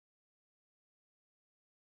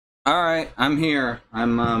Alright, I'm here.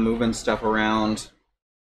 I'm moving stuff around.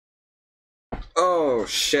 Oh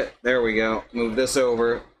shit, there we go. Move this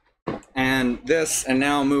over. And this, and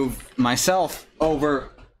now move myself over.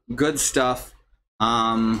 Good stuff.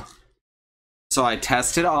 So I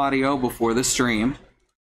tested audio before the stream.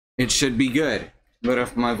 It should be good. But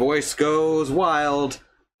if my voice goes wild,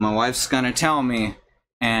 my wife's gonna tell me,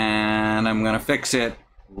 and I'm gonna fix it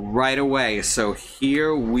right away. So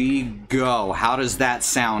here we go. How does that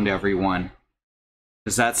sound, everyone?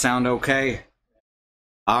 Does that sound okay?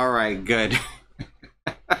 Alright, good.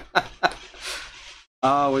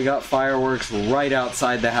 Oh, we got fireworks right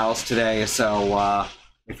outside the house today, so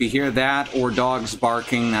if you hear that or dogs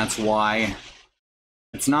barking, that's why.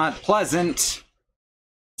 It's not pleasant.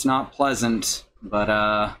 It's not pleasant,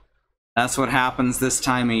 but that's what happens this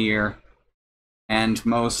time of year. And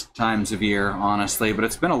most times of year, honestly. But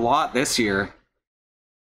it's been a lot this year.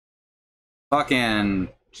 Fucking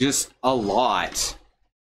just a lot.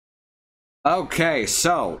 Okay,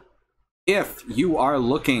 so if you are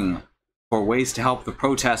looking for ways to help the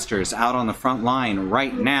protesters out on the front line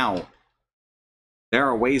right now, there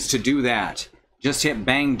are ways to do that. Just hit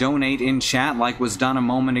bang donate in chat like was done a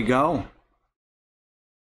moment ago.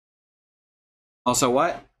 Also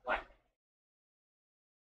what? Black.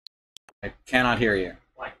 I cannot hear you.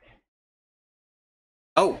 Black.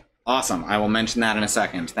 Oh, awesome. I will mention that in a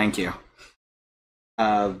second. Thank you.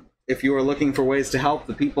 If you are looking for ways to help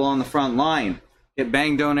the people on the front line, hit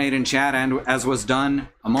bang donate in chat, and as was done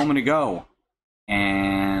a moment ago.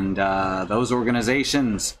 And those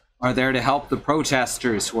organizations are there to help the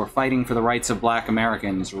protesters who are fighting for the rights of Black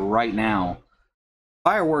Americans right now.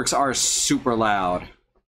 Fireworks are super loud.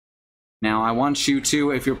 Now, I want you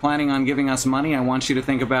to, if you're planning on giving us money, I want you to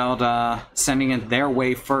think about sending it their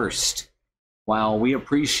way first. While we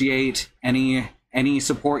appreciate any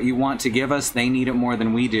support you want to give us, they need it more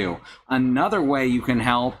than we do. Another way you can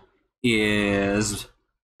help is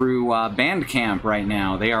through Bandcamp right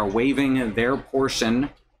now. They are waiving their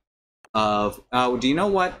portion of... do you know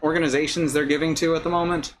what organizations they're giving to at the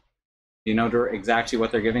moment? Do you know exactly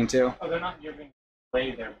what they're giving to? Oh, they're not giving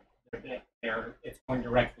away it's going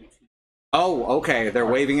directly to... Oh, okay. They're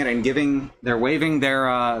waiving it and giving... They're waiving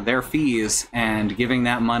their fees and giving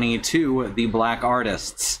that money to the Black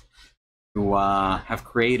artists who have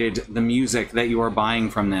created the music that you are buying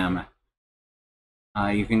from them.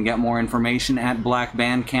 You can get more information at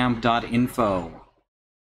blackbandcamp.info.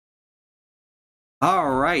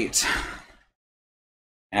 All right.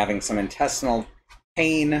 Having some intestinal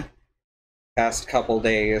pain past couple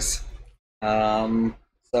days. So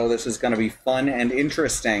this is going to be fun and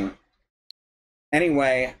interesting.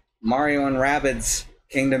 Anyway, Mario and Rabbids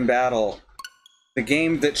Kingdom Battle. The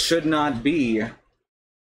game that should not be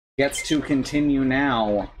gets to continue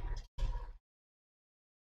now.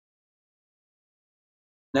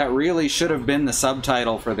 That really should have been the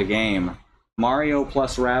subtitle for the game. Mario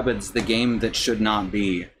plus Rabbids, the game that should not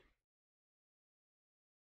be.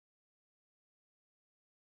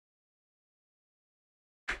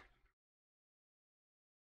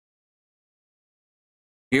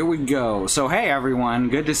 Here we go. So hey everyone,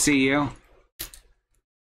 good to see you.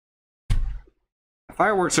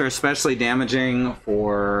 Fireworks are especially damaging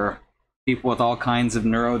for people with all kinds of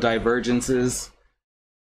neurodivergences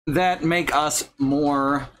that make us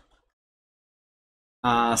more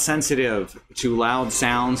sensitive to loud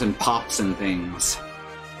sounds and pops and things.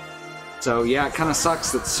 So yeah, it kind of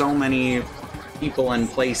sucks that so many people and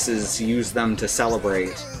places use them to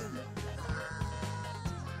celebrate.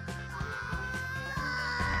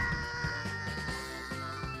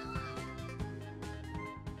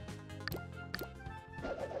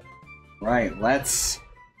 Right, let's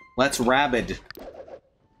Rabbid.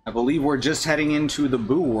 I believe we're just heading into the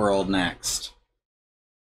Boo world next.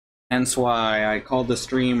 Hence why I called the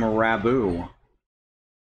stream Rabboo.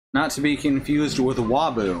 Not to be confused with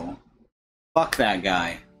Waboo. Fuck that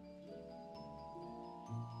guy.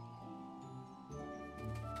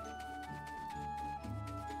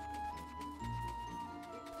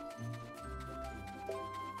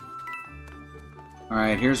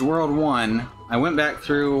 Alright, here's World 1. I went back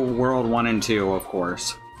through World 1 and 2, of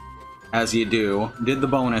course. As you do. Did the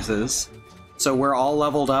bonuses. So we're all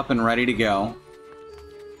leveled up and ready to go.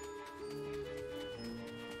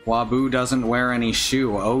 Waboo doesn't wear any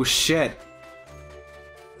shoe. Oh shit.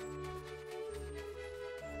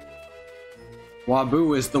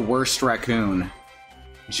 Waboo is the worst raccoon.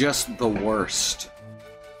 Just the worst.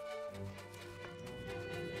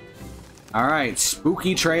 Alright,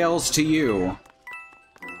 spooky trails to you.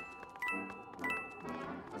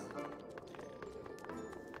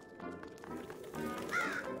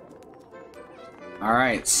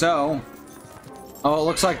 Alright, so... Oh, it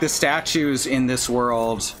looks like the statues in this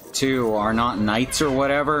world, too, are not knights or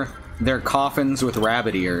whatever. They're coffins with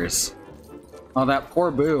rabbit ears. Oh, that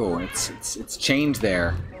poor Boo. It's chained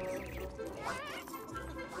there.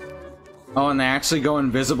 Oh, and they actually go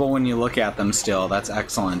invisible when you look at them still. That's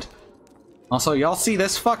excellent. Also, y'all see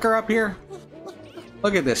this fucker up here?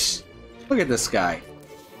 Look at this. Look at this guy.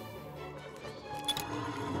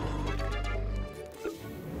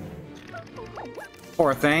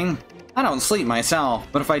 Poor thing. I don't sleep myself,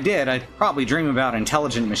 but if I did, I'd probably dream about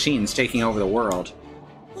intelligent machines taking over the world.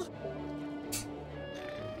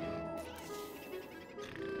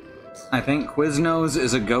 I think Quiznos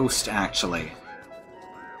is a ghost, actually.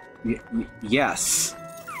 Yes.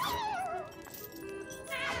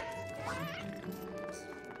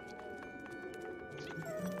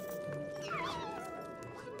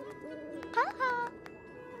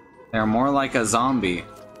 They're more like a zombie.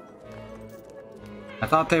 I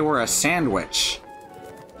thought they were a sandwich.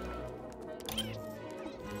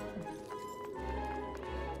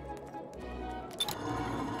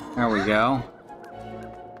 There we go.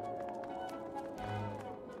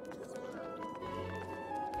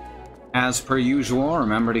 As per usual,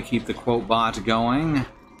 remember to keep the quote bot going.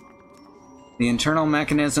 The internal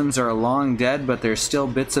mechanisms are long dead, but there's still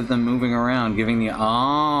bits of them moving around, giving the...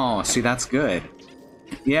 Oh, see, that's good.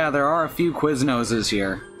 Yeah, there are a few Quiznos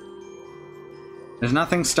here. There's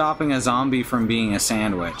nothing stopping a zombie from being a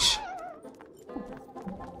sandwich.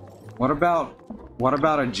 What about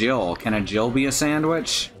a Jill? Can a Jill be a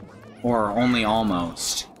sandwich? Or only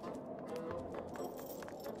almost?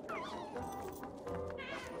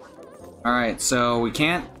 Alright, so we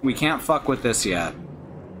can't fuck with this yet.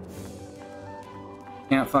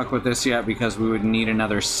 Can't fuck with this yet because we would need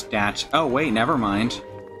another statue. Oh wait, never mind.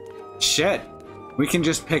 Shit! We can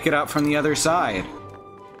just pick it up from the other side.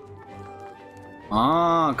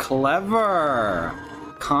 Ah, clever!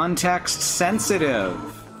 Context sensitive.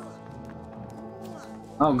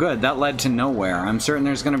 Oh good, that led to nowhere. I'm certain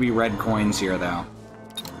there's gonna be red coins here though.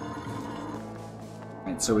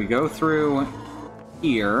 Alright, so we go through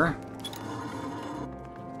here.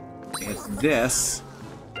 It's this.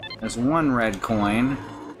 There's one red coin.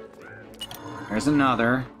 There's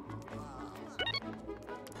another.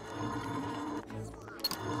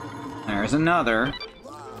 There's another.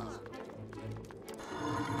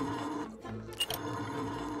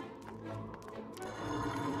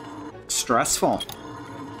 Stressful.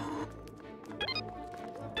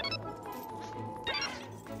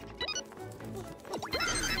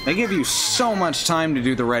 They give you so much time to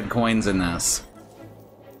do the red coins in this.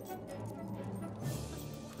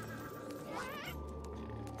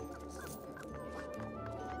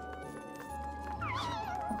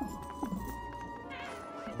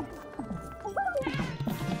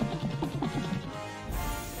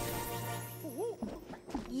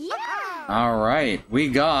 Alright, we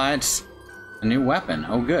got a new weapon.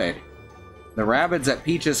 Oh good. The Rabbids at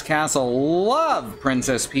Peach's castle love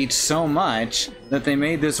Princess Peach so much that they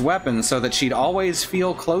made this weapon so that she'd always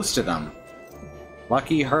feel close to them.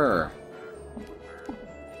 Lucky her.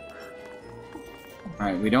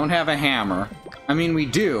 Alright, we don't have a hammer. I mean, we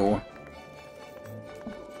do.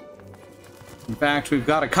 In fact, we've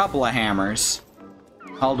got a couple of hammers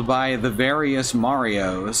held by the various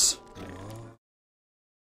Marios.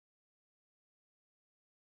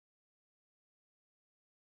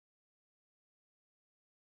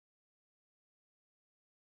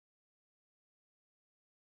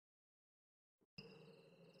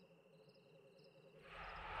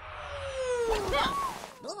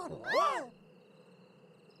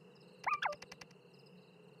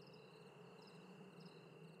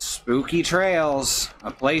 Spooky trails.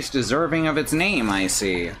 A place deserving of its name, I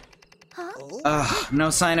see. Ugh, no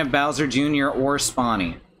sign of Bowser Jr. or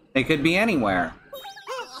Spawny. They could be anywhere.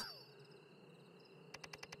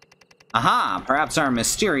 Aha! Perhaps our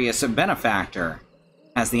mysterious benefactor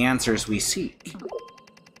has the answers we seek.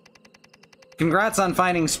 Congrats on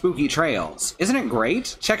finding spooky trails. Isn't it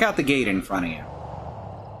great? Check out the gate in front of you.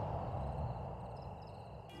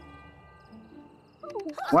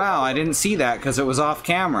 Wow, I didn't see that because it was off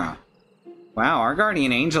camera. Wow, our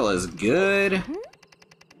guardian angel is good.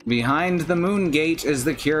 Behind the moon gate is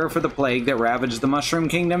the cure for the plague that ravaged the Mushroom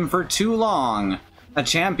Kingdom for too long. A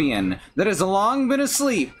champion that has long been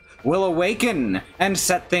asleep will awaken and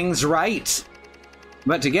set things right.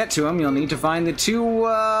 But to get to him, you'll need to find the two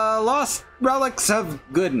lost relics of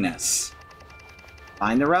goodness.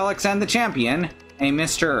 Find the relics and the champion, a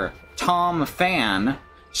Mr. Tom Fan,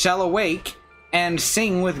 shall awake and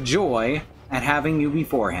sing with joy at having you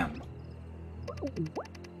before him.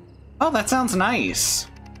 Oh, that sounds nice.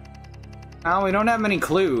 Well, we don't have many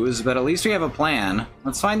clues, but at least we have a plan.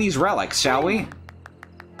 Let's find these relics, shall we?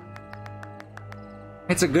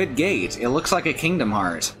 It's a good gate. It looks like a kingdom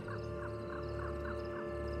heart.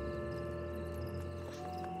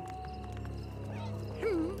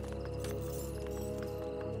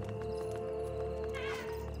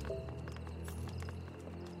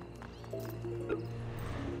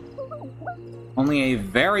 Only a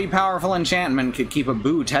very powerful enchantment could keep a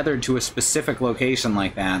boo tethered to a specific location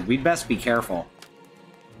like that. We'd best be careful.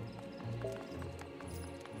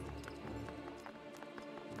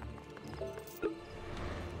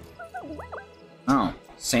 Oh,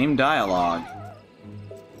 same dialogue.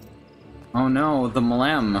 Oh no, the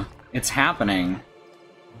Mlem. It's happening.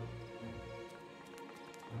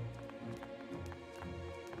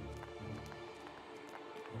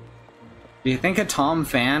 Do you think a Tom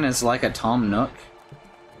fan is like a Tom Nook?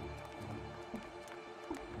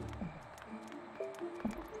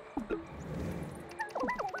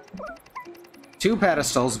 Two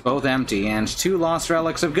pedestals, both empty, and two lost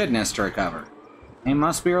relics of goodness to recover. They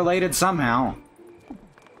must be related somehow.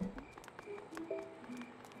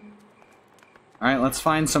 Alright, let's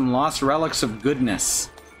find some lost relics of goodness.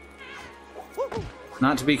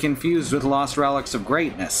 Not to be confused with lost relics of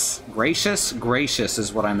greatness. Gracious? Gracious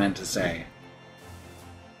is what I meant to say.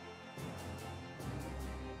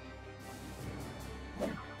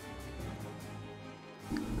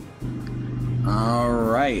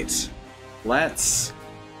 Alright. Let's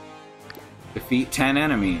defeat 10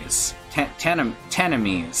 enemies. 10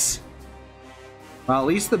 enemies. Well, at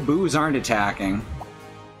least the boos aren't attacking.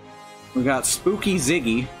 We got Spooky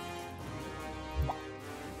Ziggy.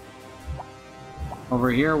 Over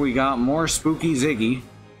here we got more Spooky Ziggy.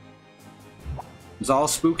 It's all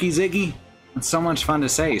Spooky Ziggy? It's so much fun to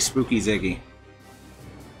say, Spooky Ziggy.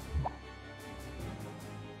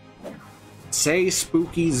 Say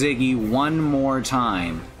Spooky Ziggy one more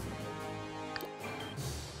time.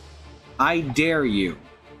 I dare you.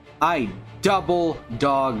 I double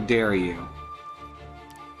dog dare you.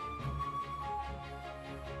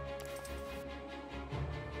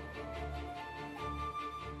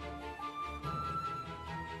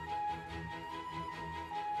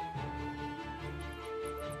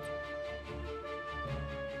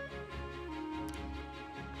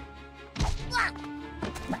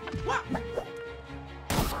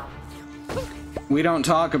 We don't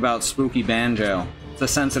talk about Spooky Banjo. It's a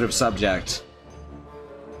sensitive subject.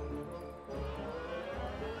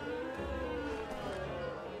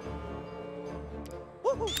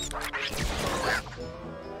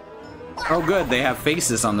 Oh good, they have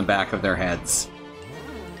faces on the back of their heads.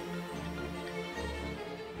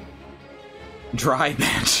 Dry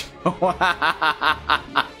bench.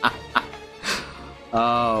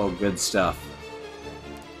 Oh, good stuff.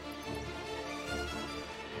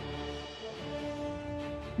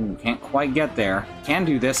 Ooh, can't quite get there. Can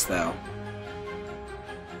do this, though.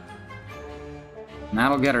 And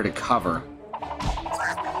that'll get her to cover.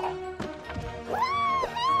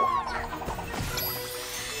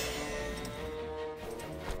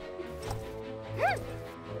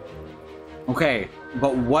 Okay,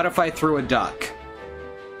 but what if I threw a duck?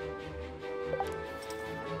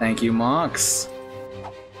 Thank you, Mox.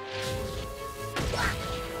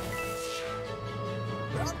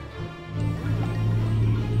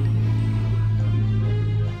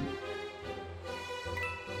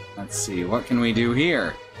 Let's see, what can we do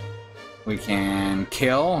here? We can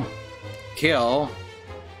kill,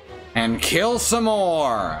 and kill some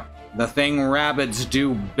more! The thing Rabbids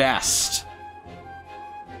do best.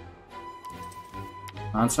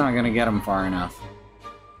 That's not gonna get him far enough.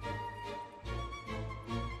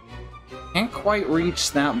 Can't quite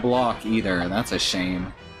reach that block either, that's a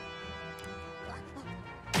shame.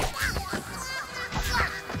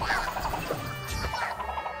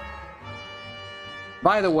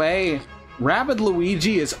 By the way, Rabbid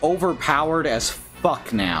Luigi is overpowered as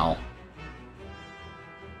fuck now.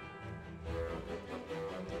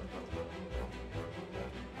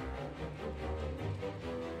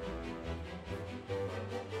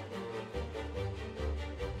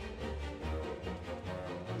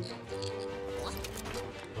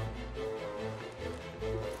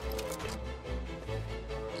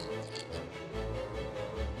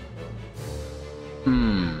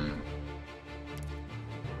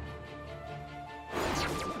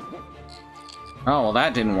 Oh, well,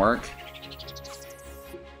 that didn't work.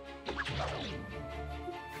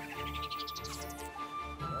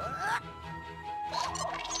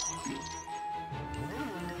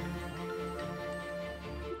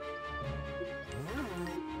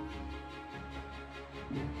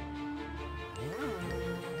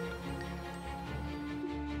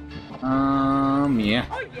 Yeah.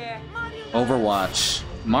 Overwatch.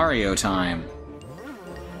 Mario time.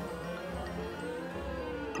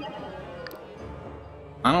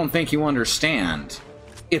 I don't think you understand.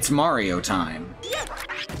 It's Mario time.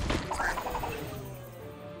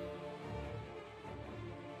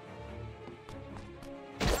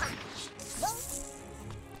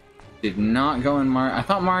 Did not go in Mario. I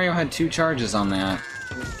thought Mario had 2 charges on that.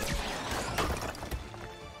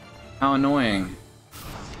 How annoying.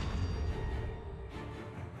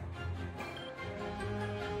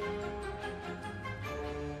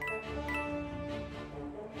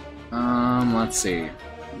 Let's see.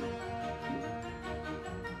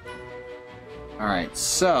 Alright,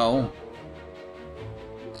 so...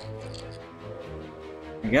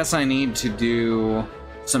 I guess I need to do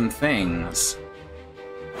some things.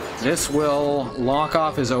 This will lock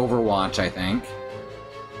off his Overwatch, I think.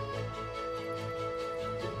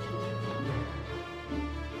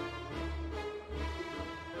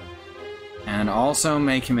 And also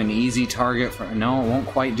make him an easy target for... No, it won't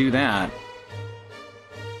quite do that.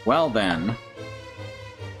 Well then.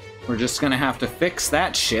 We're just gonna have to fix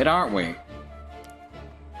that shit, aren't we?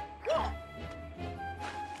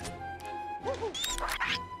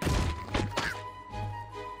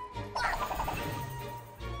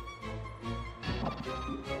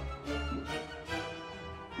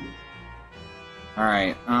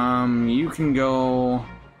 Alright, you can go...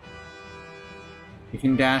 You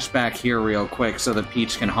can dash back here real quick so that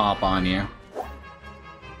Peach can hop on you.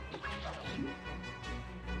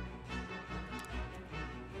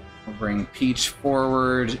 We'll bring Peach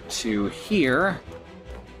forward to here.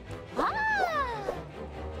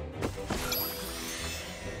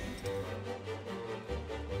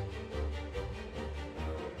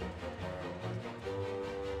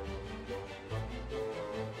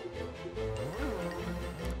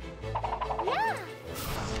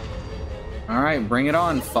 Alright, bring it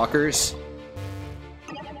on, fuckers.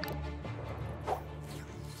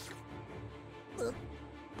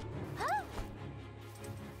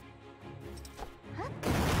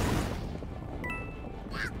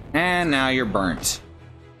 And now you're burnt.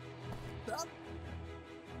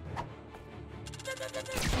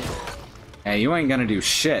 Hey, you ain't gonna do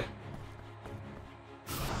shit.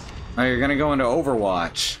 Oh, you're gonna go into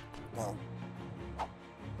Overwatch.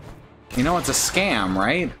 You know it's a scam,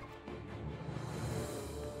 right?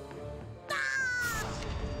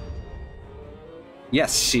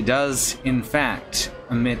 Yes, she does, in fact,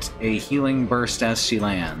 emit a healing burst as she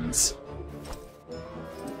lands.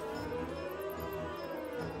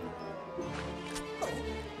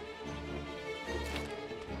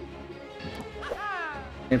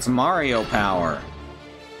 It's Mario power.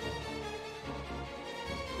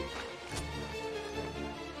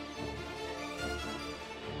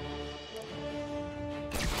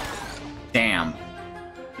 Damn.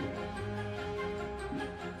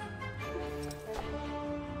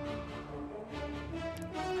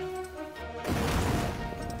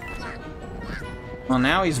 Well,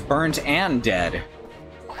 now he's burnt and dead.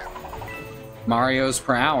 Mario's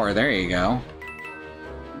per hour, there you go.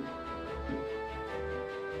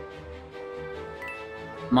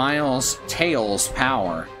 Miles' Tails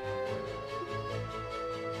power.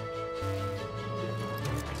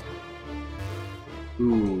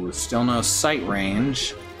 Ooh, still no sight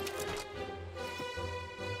range.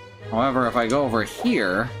 However, if I go over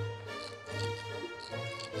here...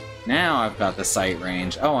 Now I've got the sight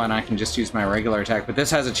range. Oh, and I can just use my regular attack, but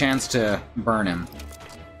this has a chance to burn him.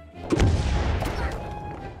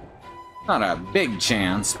 Not a big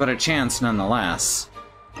chance, but a chance nonetheless.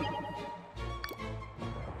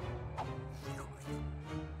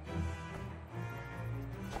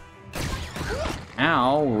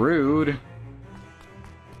 Ow, rude.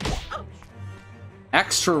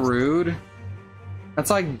 Extra rude.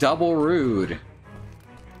 That's like double rude.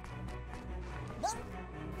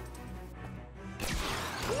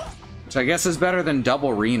 Which I guess is better than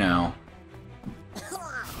double Reno.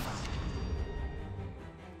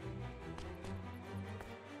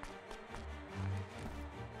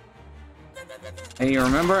 Hey, you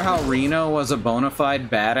remember how Reno was a bona fide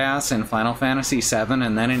badass in Final Fantasy VII,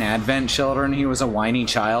 and then in Advent Children he was a whiny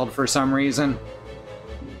child for some reason?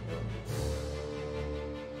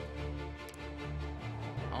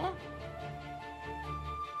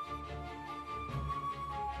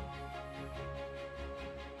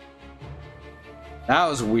 That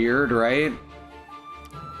was weird, right?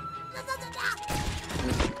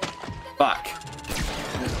 Fuck.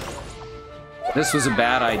 This was a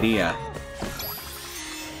bad idea.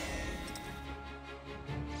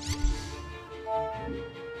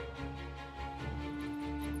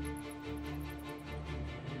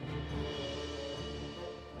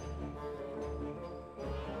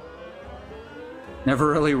 Never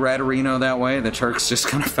really read Reno that way. The Turks just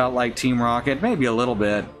kind of felt like Team Rocket. Maybe a little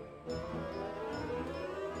bit.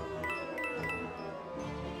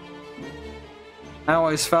 I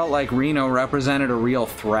always felt like Reno represented a real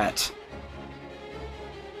threat.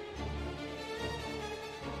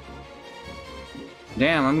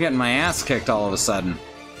 Damn, I'm getting my ass kicked all of a sudden.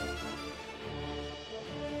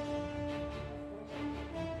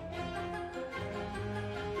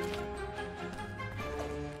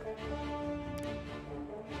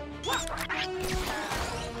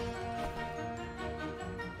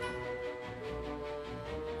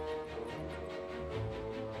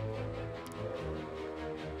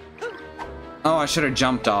 Oh, I should have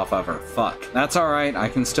jumped off of her. Fuck. That's alright, I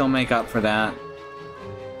can still make up for that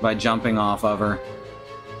by jumping off of her.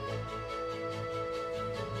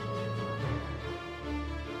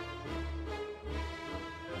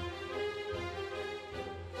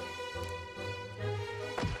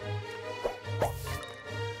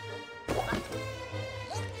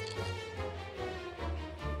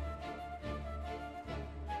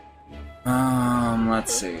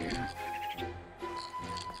 Let's see.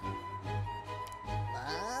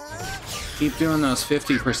 Keep doing those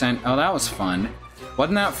 50%. Oh, that was fun.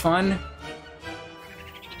 Wasn't that fun?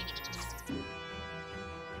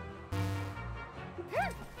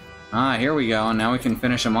 Ah, here we go. Now we can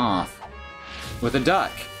finish him off. With a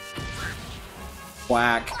duck.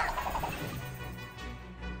 Whack.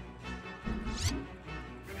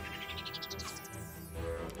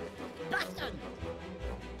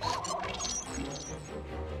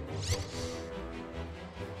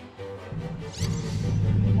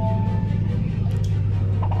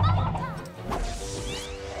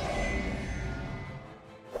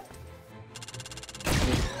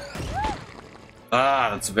 Ah,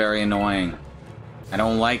 that's very annoying. I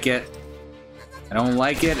don't like it. I don't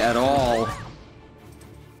like it at all.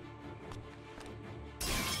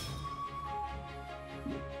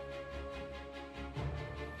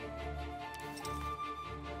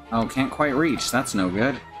 Oh, can't quite reach. That's no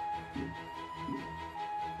good.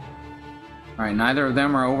 Alright, neither of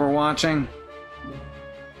them are overwatching.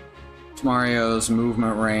 It's Mario's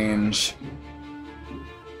movement range.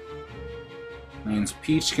 Means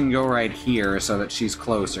Peach can go right here so that she's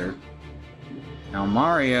closer. Now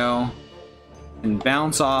Mario can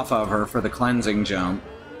bounce off of her for the cleansing jump.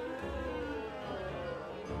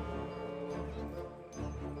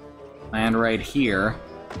 Land right here.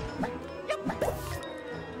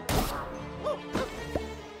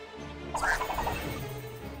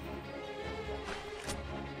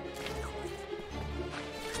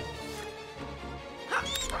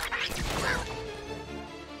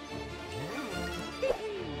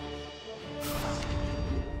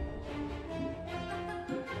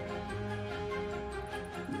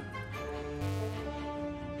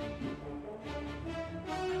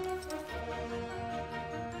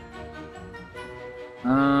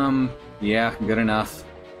 Yeah, good enough.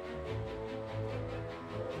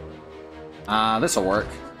 This'll work.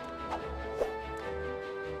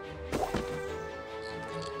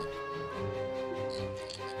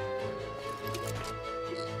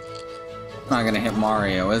 Not gonna hit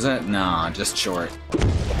Mario, is it? Nah, just short.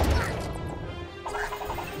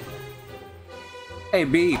 Hey,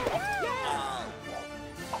 B.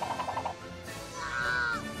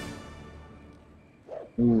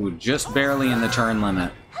 Ooh, just barely in the turn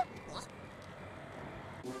limit.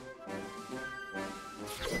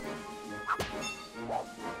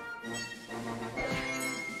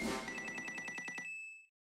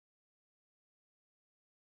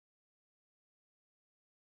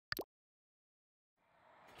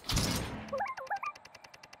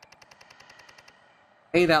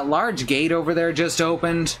 Hey, that large gate over there just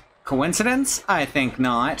opened. Coincidence? I think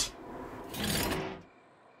not.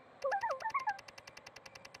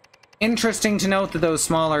 Interesting to note that those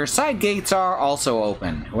smaller side gates are also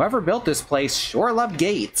open. Whoever built this place sure loved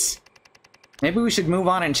gates. Maybe we should move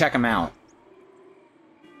on and check them out.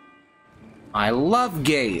 I love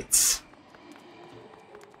gates.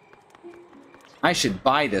 I should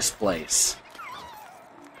buy this place.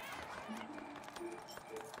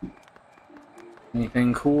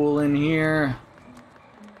 Anything cool in here?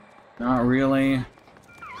 Not really.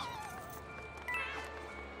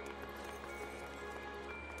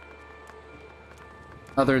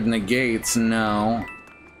 Other than the gates, no.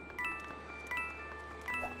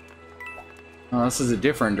 Oh, this is a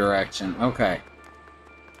different direction. Okay.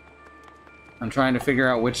 I'm trying to figure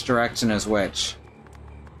out which direction is which.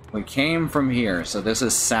 We came from here, so this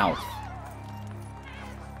is south.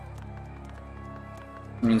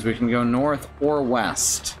 Means we can go north or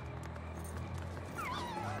west.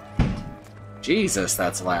 Jesus,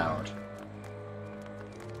 that's loud.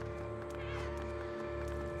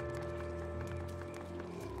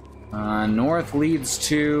 North leads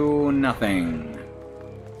to nothing.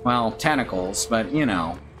 Well, tentacles, but you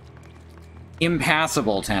know.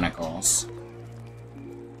 Impassable tentacles.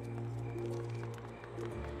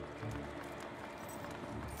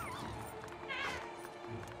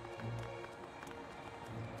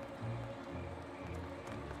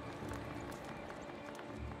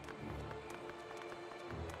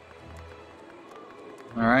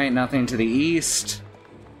 Alright, nothing to the east.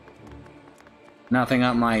 Nothing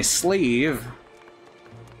up my sleeve.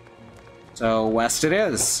 So, west it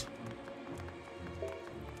is.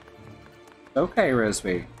 Okay,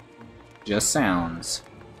 Risby. Just sounds.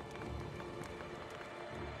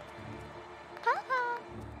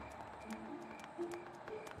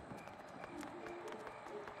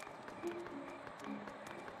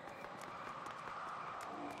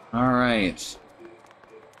 Alright.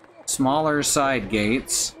 Smaller side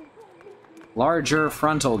gates. Larger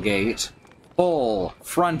frontal gate. Full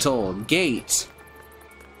frontal gate.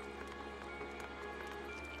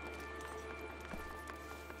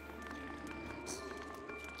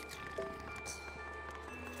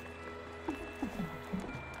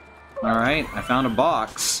 Alright, I found a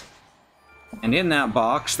box. And in that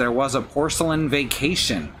box, there was a porcelain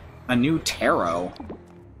vacation. A new tarot.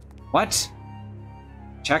 What?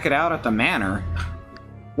 Check it out at the manor.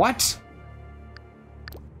 What?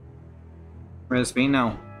 Risby,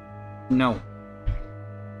 no. No.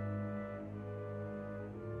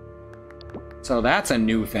 So that's a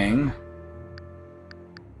new thing.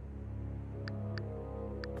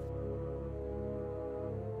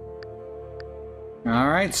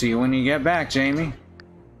 Alright, see you when you get back, Jamie.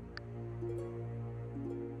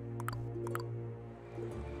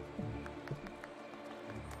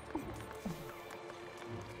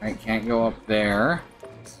 Alright, can't go up there.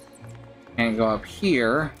 Can't go up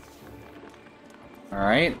here.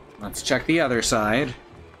 Alright, let's check the other side.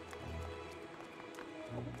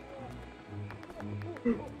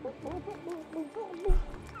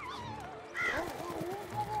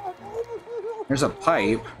 There's a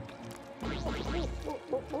pipe.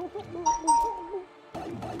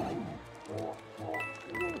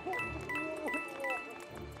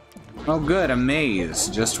 Oh good, a maze.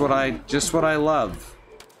 Just what I love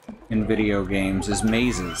in video games is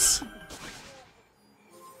mazes.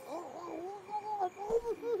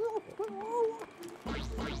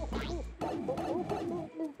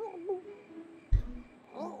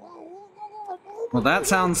 Well, that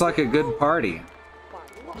sounds like a good party.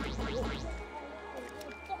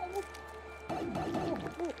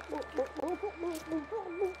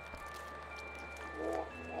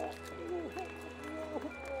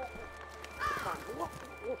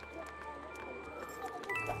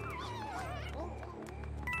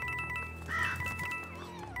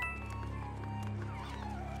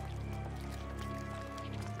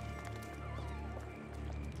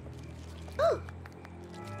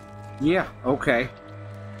 Yeah, okay.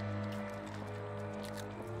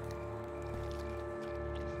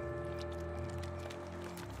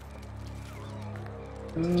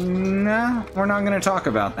 Nah, we're not going to talk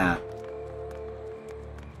about that.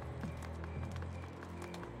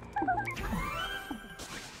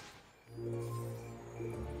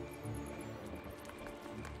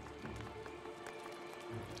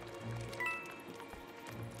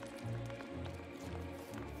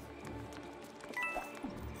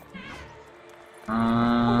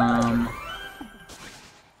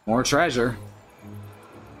 More treasure.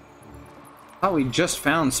 Thought we just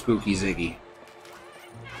found Spooky Ziggy.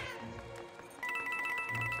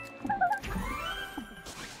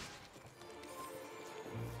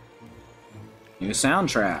 New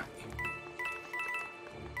soundtrack.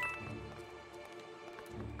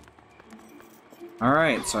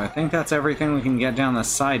 Alright, so I think that's everything we can get down the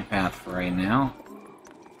side path for right now.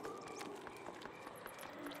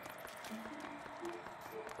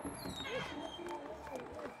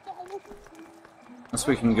 Unless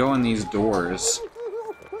we can go in these doors.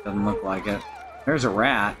 Doesn't look like it. There's a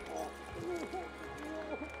rat.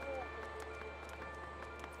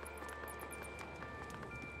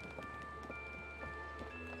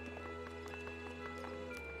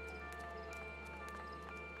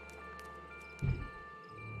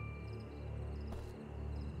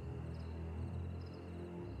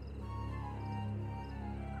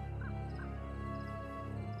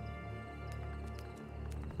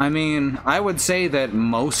 I mean, I would say that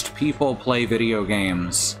most people play video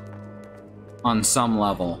games on some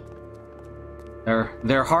level.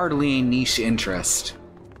 They're hardly a niche interest.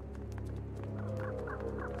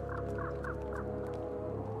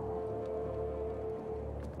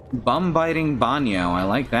 Bum biting Banyo, I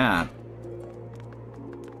like that.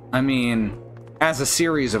 I mean, as a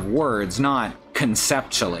series of words, not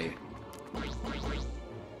conceptually.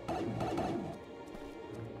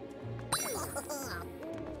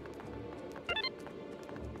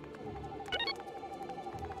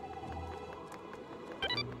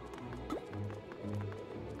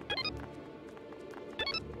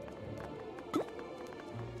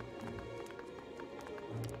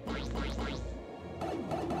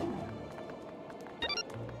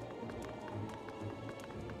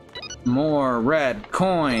 More red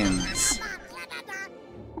coins.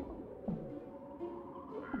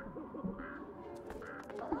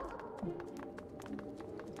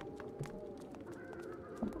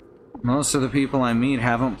 Most of the people I meet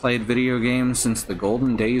haven't played video games since the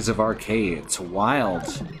golden days of arcades. Wild.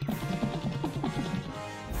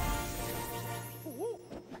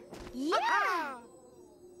 Yeah.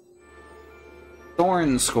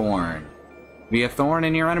 Thorn Scorn. Be a thorn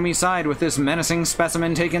in your enemy's side with this menacing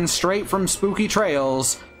specimen taken straight from spooky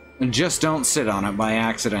trails, and just don't sit on it by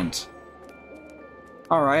accident.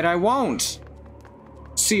 Alright, I won't.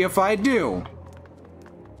 See if I do.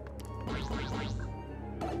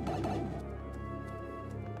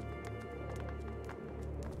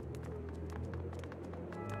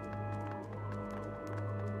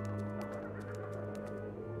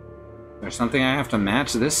 There's something I have to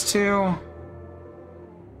match this to?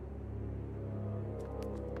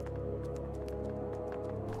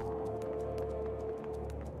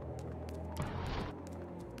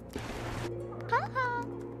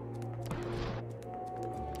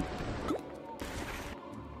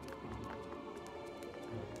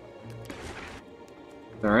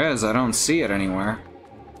 There is, I don't see it anywhere.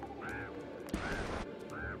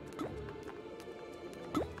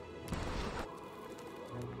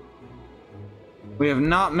 We have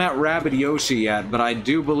not met Rabbid Yoshi yet, but I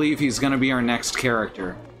do believe he's gonna be our next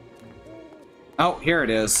character. Oh, here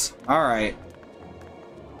it is. Alright.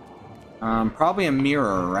 Probably a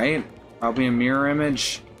mirror, right? Probably a mirror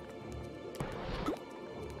image.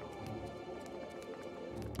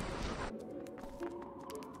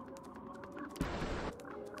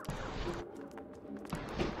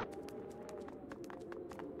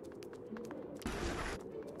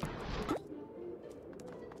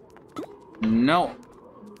 No.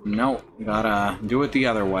 No. You gotta do it the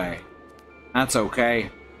other way. That's okay.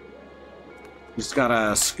 Just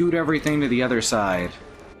gotta scoot everything to the other side.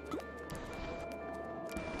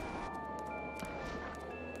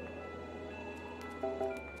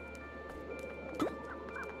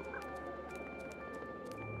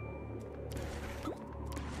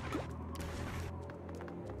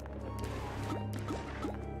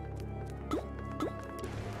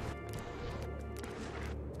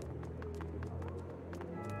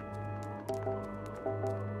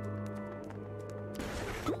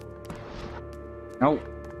 Nope.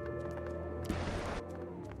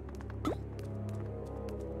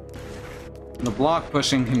 The block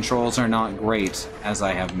pushing controls are not great, as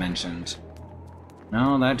I have mentioned.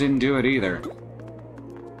 No, that didn't do it either.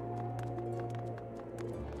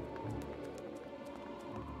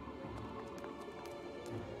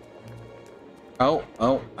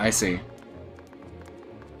 Oh, I see.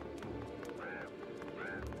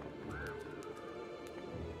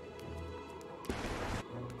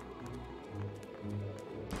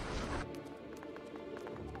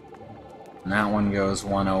 And that one goes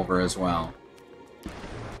one over as well.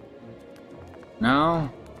 No?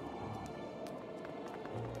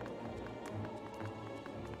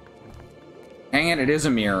 Dang it, it is a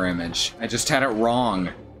mirror image. I just had it wrong.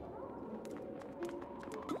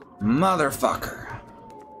 Motherfucker.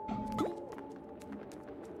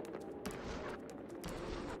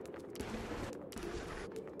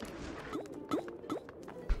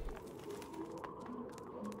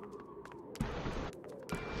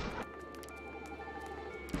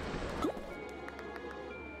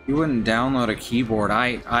 You wouldn't download a keyboard.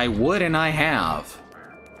 I would, and I have.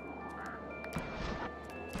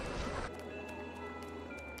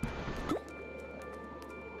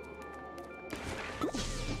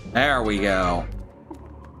 There we go.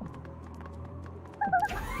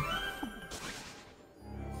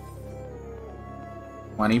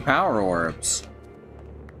 "20 power orbs.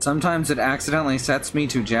 Sometimes it accidentally sets me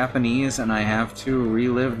to Japanese and I have to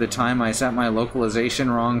relive the time I set my localization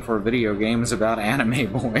wrong for video games about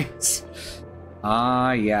anime boys."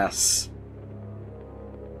 Ah, yes.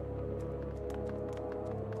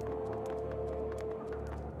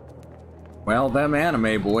 Well, them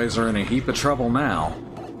anime boys are in a heap of trouble now.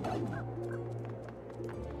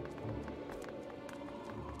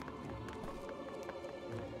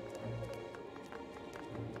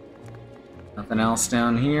 Nothing else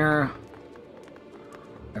down here.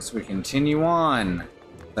 I Guess we continue on.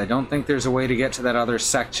 I don't think there's a way to get to that other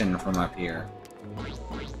section from up here.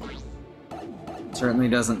 Certainly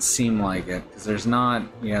doesn't seem like it, because there's not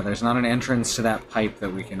an entrance to that pipe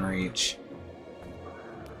that we can reach.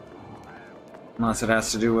 Unless it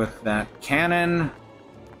has to do with that cannon,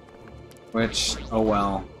 which, oh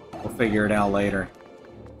well, we'll figure it out later.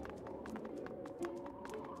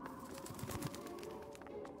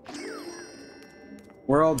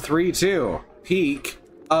 World 3-2,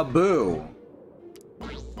 Peek-a-Boo.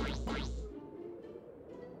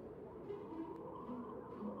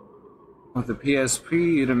 With the PSP,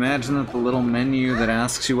 you'd imagine that the little menu that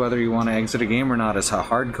asks you whether you want to exit a game or not is a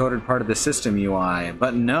hard-coded part of the system UI,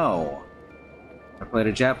 but no. I played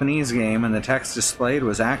a Japanese game and the text displayed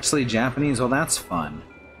was actually Japanese. Well, that's fun.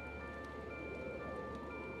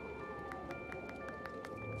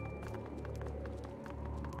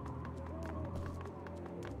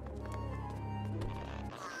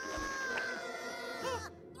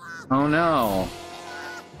 Oh no.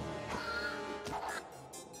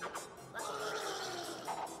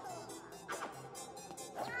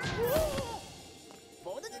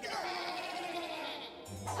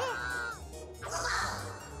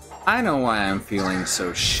 I know why I'm feeling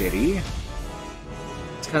so shitty.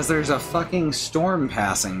 It's because there's a fucking storm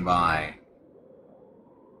passing by.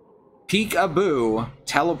 Peek-a-Boo,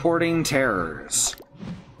 teleporting terrors.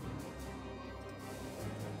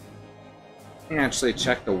 Let me actually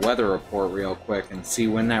check the weather report real quick and see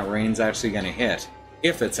when that rain's actually gonna hit.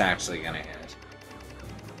 If it's actually gonna hit.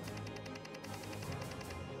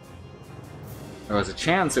 There was a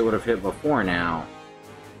chance it would have hit before now.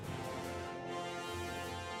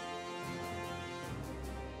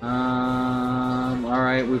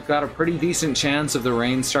 Alright, we've got a pretty decent chance of the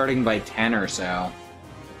rain starting by 10 or so.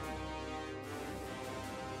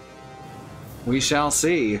 We shall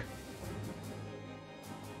see.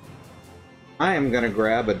 I am gonna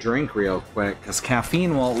grab a drink real quick, because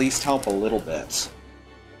caffeine will at least help a little bit.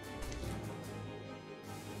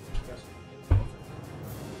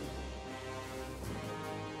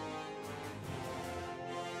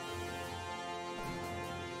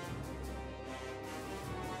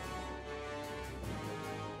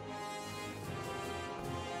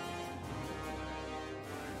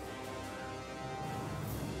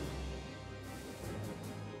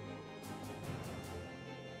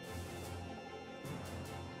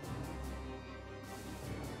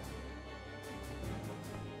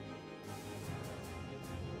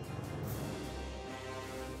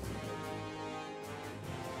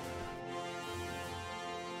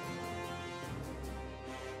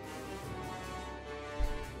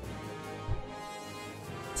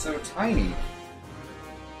 So tiny.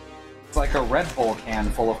 It's like a Red Bull can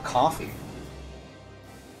full of coffee.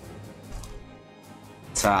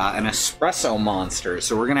 It's an espresso monster,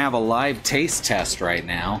 so we're gonna have a live taste test right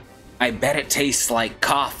now. I bet it tastes like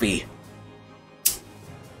coffee.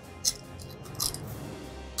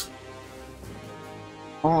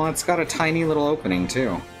 Oh, it's got a tiny little opening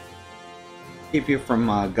too. Keep you from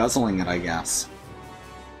guzzling it, I guess.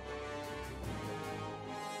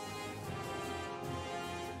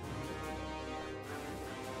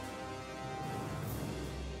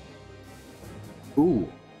 Ooh.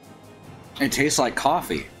 It tastes like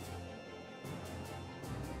coffee.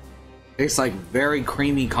 Tastes like very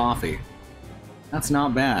creamy coffee. That's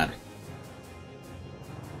not bad.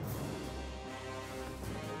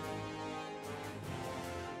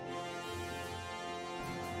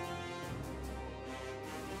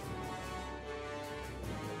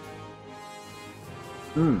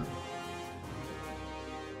 Hmm.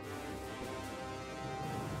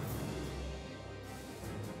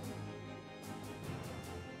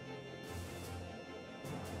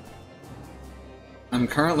 I'm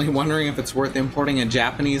currently wondering if it's worth importing a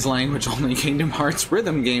Japanese language-only Kingdom Hearts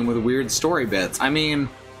rhythm game with weird story bits. I mean,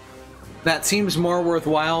 that seems more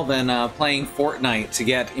worthwhile than playing Fortnite to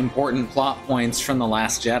get important plot points from The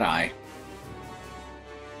Last Jedi.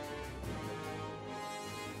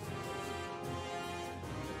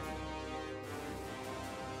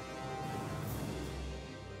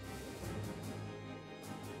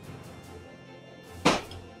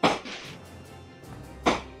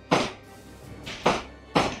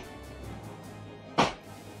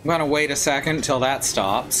 I'm gonna wait a second till that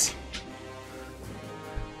stops.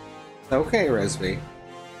 It's okay, Risby.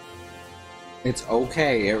 It's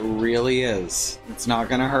okay, it really is. It's not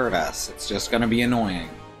gonna hurt us, it's just gonna be annoying.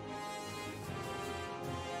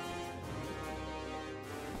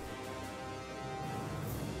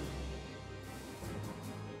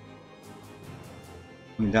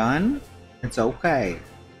 I'm done? It's okay.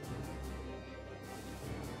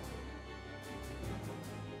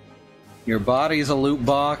 Your body's a loot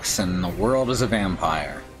box, and the world is a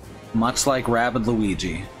vampire. Much like Rabid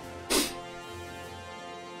Luigi.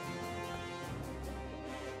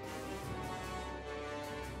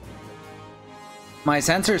 My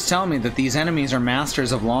sensors tell me that these enemies are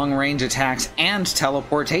masters of long-range attacks and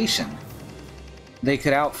teleportation. They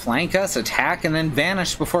could outflank us, attack, and then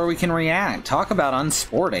vanish before we can react. Talk about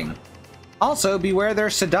unsporting. Also, beware their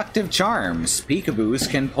seductive charms. Peekaboos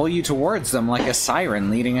can pull you towards them like a siren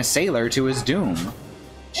leading a sailor to his doom.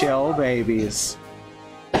 Chill, babies.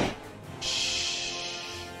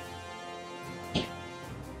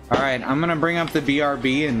 Alright, I'm gonna bring up the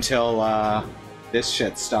BRB until this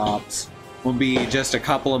shit stops. Will be just a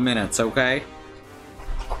couple of minutes, okay?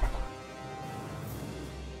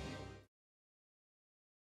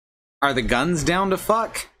 Are the guns down to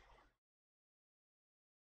fuck?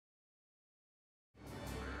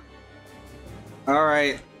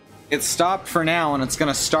 Alright. It stopped for now, and it's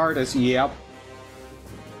gonna start as... Yep.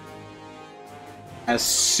 As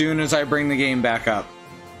soon as I bring the game back up.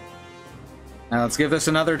 Now let's give this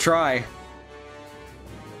another try.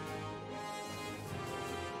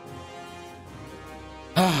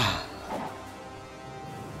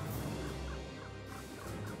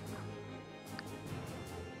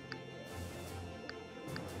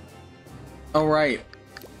 Alright.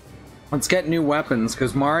 Let's get new weapons,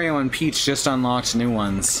 because Mario and Peach just unlocked new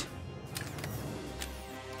ones.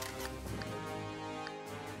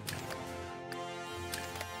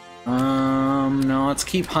 No, let's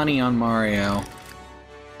keep Honey on Mario.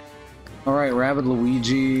 Alright, Rabbid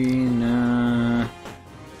Luigi, nah.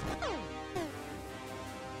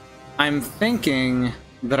 I'm thinking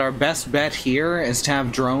that our best bet here is to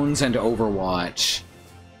have drones and Overwatch.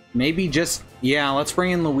 Maybe just... yeah, let's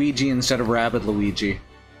bring in Luigi instead of Rabbid Luigi.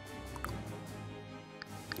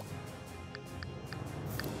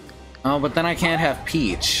 Oh, but then I can't have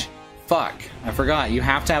Peach. Fuck, I forgot. You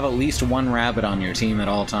have to have at least one rabbit on your team at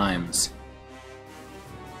all times.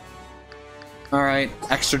 Alright,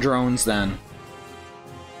 extra drones then.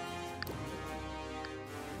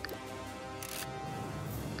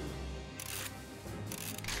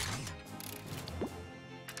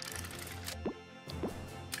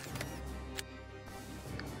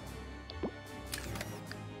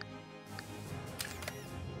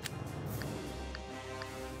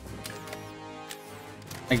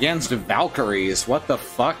 Against Valkyries, what the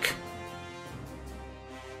fuck?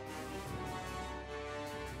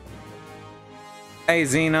 Hey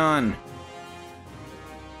Xenon!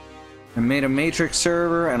 I made a Matrix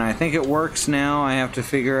server and I think it works now. I have to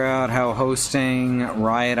figure out how hosting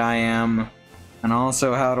Riot IM and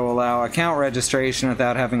also how to allow account registration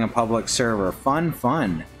without having a public server. Fun,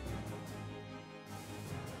 fun.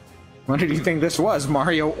 What did you think this was?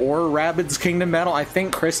 Mario or Rabbids Kingdom Battle? I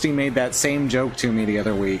think Christy made that same joke to me the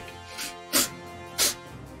other week.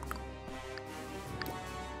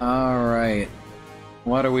 Alright.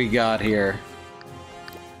 What do we got here?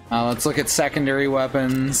 Let's look at secondary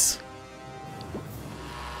weapons.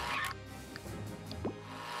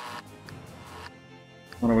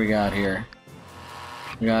 What do we got here?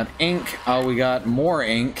 We got ink. Oh, we got more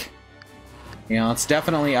ink. Yeah, let's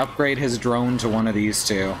definitely upgrade his drone to one of these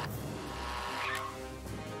two.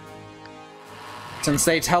 Since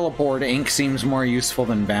they teleport, ink seems more useful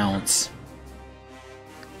than bounce.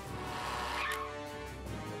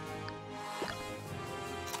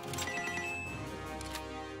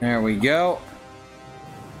 There we go.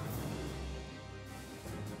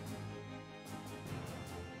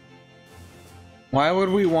 Why would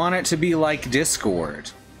we want it to be like Discord?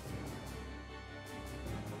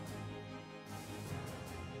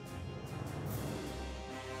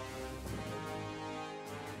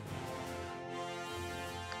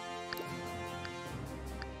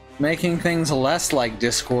 Making things less like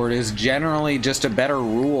Discord is generally just a better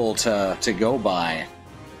rule to go by.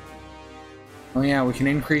 Oh yeah, we can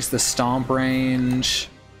increase the stomp range.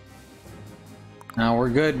 No, we're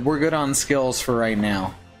good on skills for right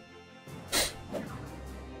now.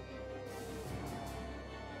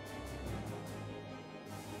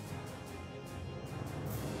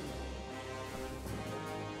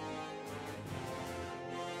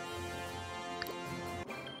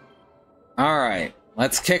 Alright,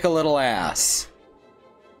 let's kick a little ass.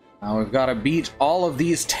 Now we've got to beat all of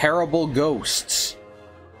these terrible ghosts.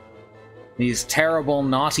 These terrible,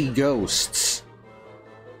 naughty ghosts.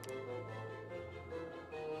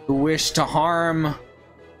 Who wish to harm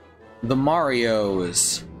the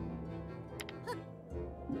Marios.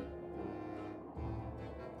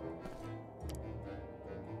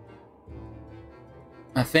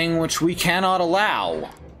 A thing which we cannot allow.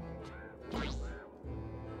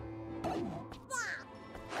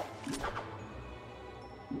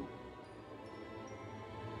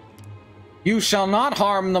 You shall not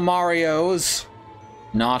harm the Marios.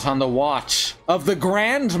 Not on the watch of the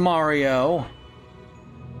Grand Mario.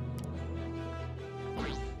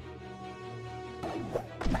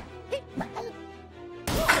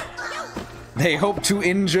 They hope to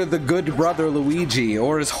injure the good brother Luigi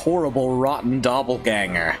or his horrible rotten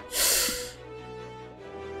doppelganger.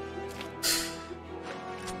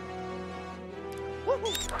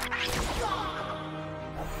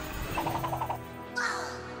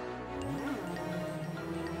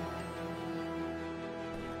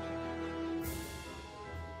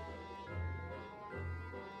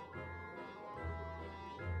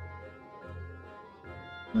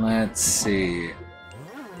 Let's see.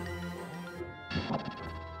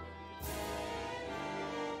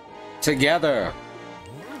 Together,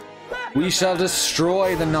 we shall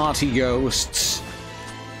destroy the naughty ghosts.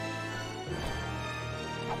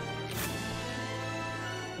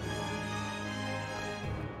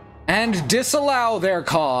 And disallow their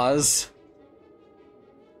cause.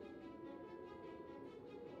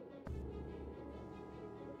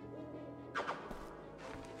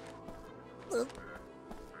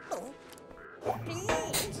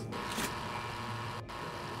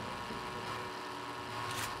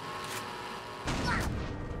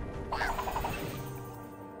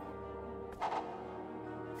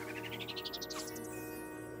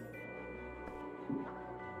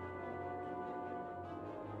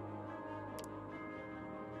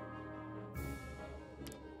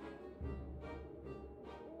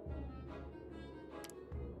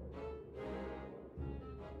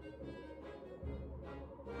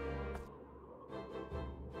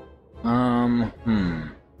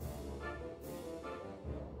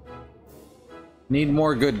 Need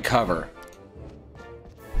more good cover.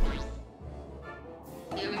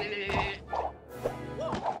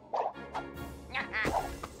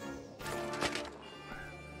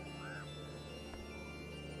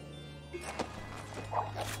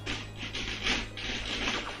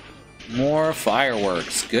 More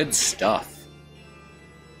fireworks. Good stuff.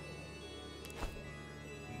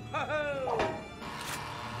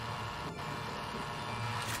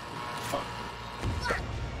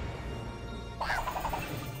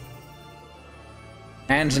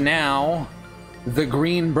 And now, the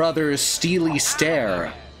Green Brothers' steely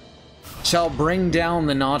stare shall bring down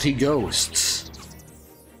the naughty ghosts.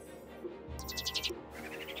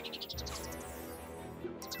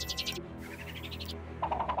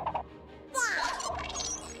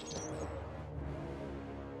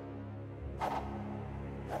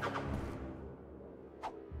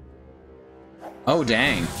 Oh,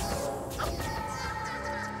 dang.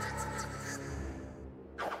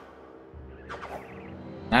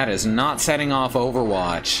 That is not setting off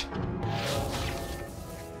Overwatch.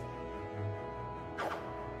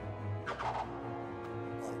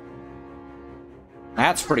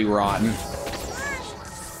 That's pretty rotten.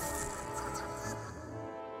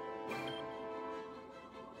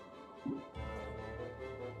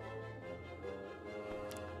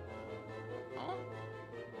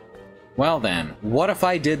 Well then, what if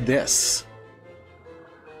I did this?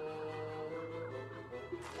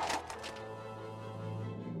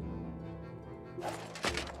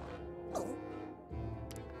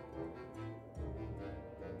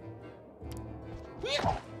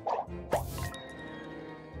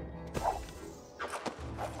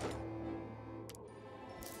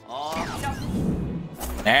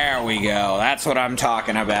 There we go. That's what I'm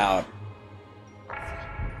talking about.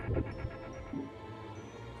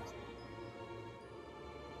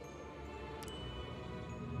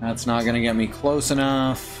 That's not gonna get me close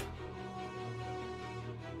enough.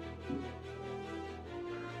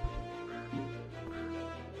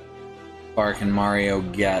 Far can Mario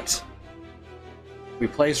get? We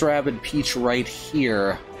place Rabbid Peach right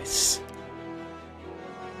here. It's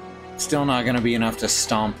still not gonna be enough to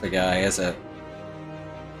stomp the guy, is it?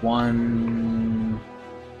 One...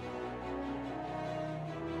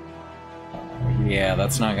 Yeah,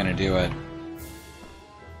 that's not gonna do it.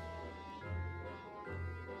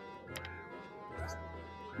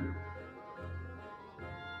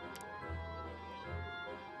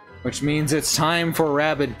 Which means it's time for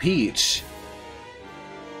Rabbid Peach.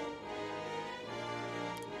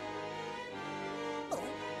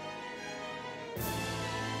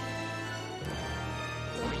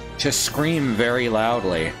 To scream very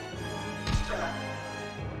loudly.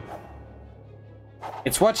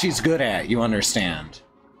 It's what she's good at, you understand.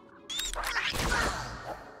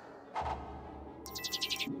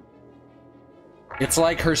 It's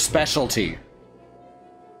like her specialty.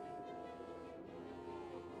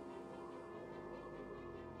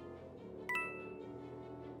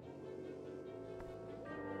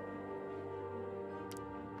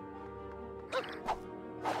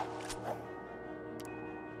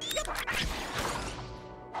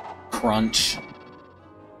 Crunch.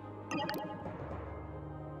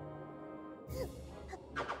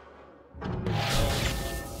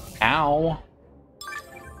 Ow.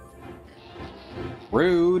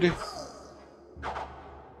 Rude.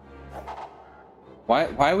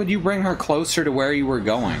 Why would you bring her closer to where you were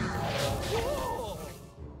going?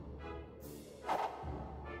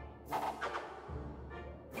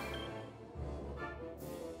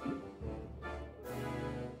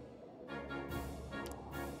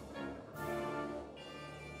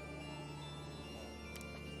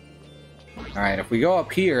 Alright, if we go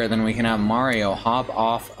up here, then we can have Mario hop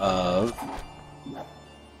off of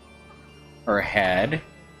her head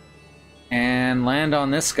and land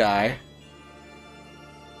on this guy.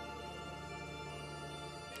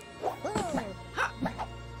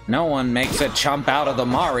 No one makes a chump out of the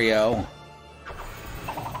Mario.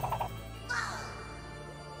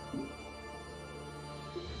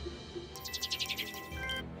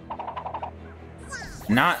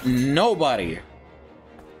 Not nobody.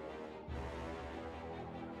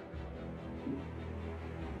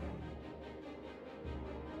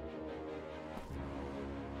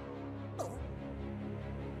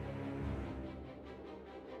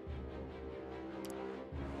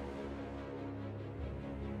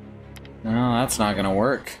 No, that's not gonna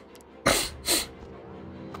work.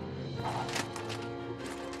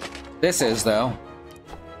 This is, though.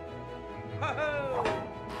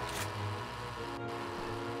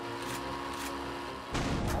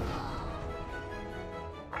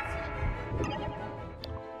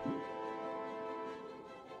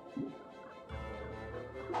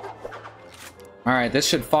 Alright, this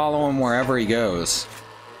should follow him wherever he goes.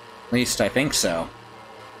 At least I think so.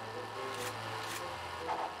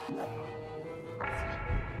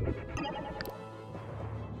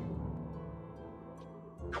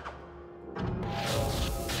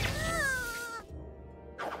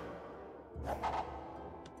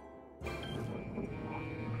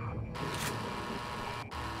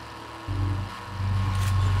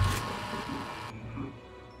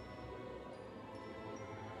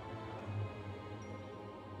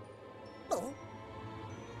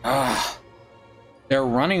 Their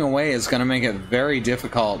running away is going to make it very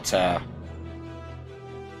difficult to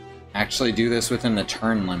actually do this within the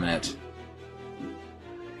turn limit.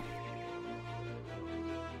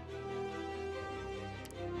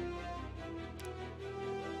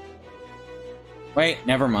 Wait,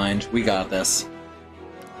 never mind. We got this.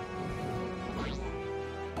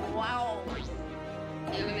 Wow.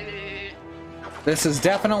 This is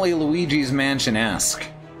definitely Luigi's Mansion-esque.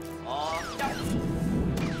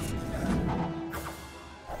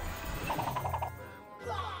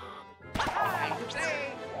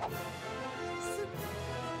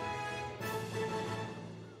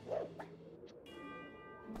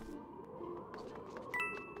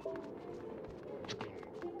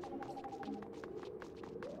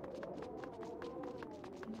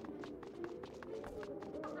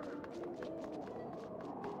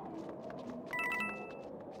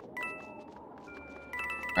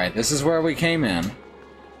 Alright, this is where we came in.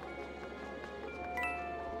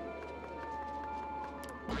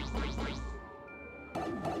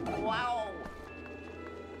 Wow.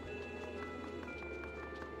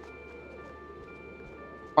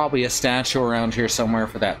 Probably a statue around here somewhere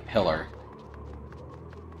for that pillar.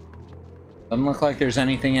 Doesn't look like there's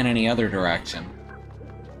anything in any other direction.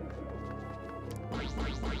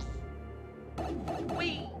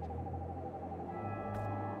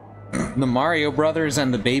 The Mario Brothers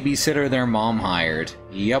and the babysitter their mom hired.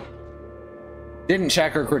 Yep. Didn't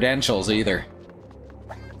check her credentials either.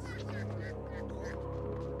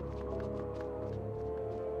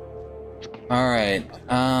 Alright,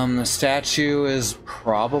 the statue is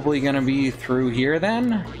probably gonna be through here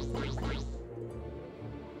then?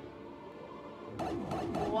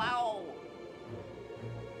 Wow.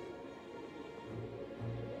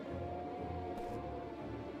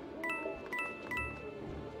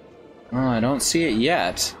 Oh, I don't see it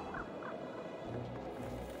yet.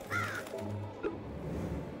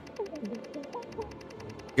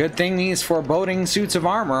 Good thing these foreboding suits of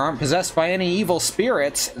armor aren't possessed by any evil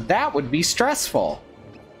spirits. That would be stressful.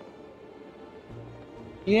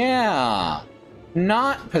 Yeah.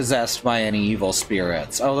 Not possessed by any evil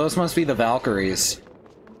spirits. Oh, those must be the Valkyries.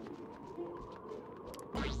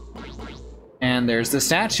 And there's the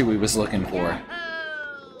statue we was looking for.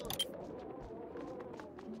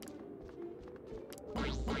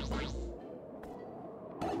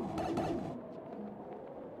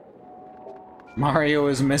 Mario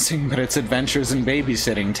is missing, but it's Adventures in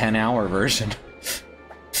Babysitting 10-hour version.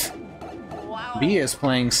 B is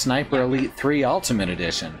playing Sniper Elite 3 Ultimate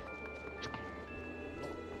Edition.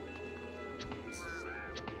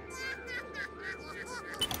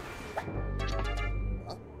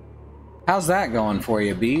 How's that going for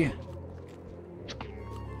you, B?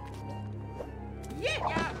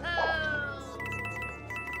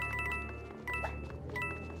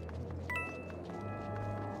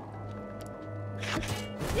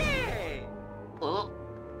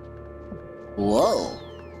 Whoa.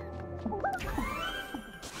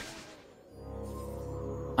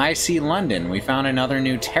 I see London. We found another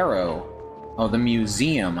new tarot. Oh, the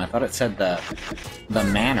museum. I thought it said the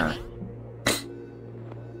manor.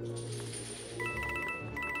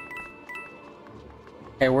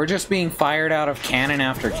 Okay, we're just being fired out of cannon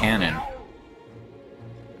after cannon.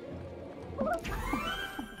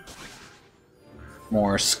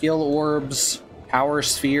 More skill orbs, power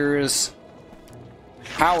spheres,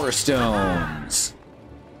 power stones.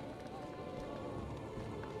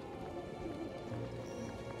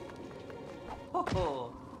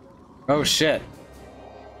 Oh shit.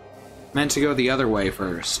 Meant to go the other way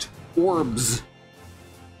first. Orbs.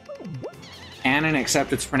 Cannon,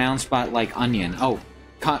 except it's pronounced by like onion. Oh,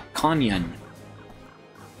 Kanyon.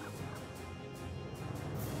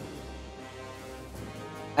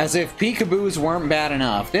 As if peekaboos weren't bad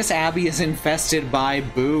enough, this abbey is infested by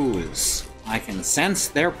boos. I can sense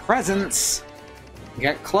their presence.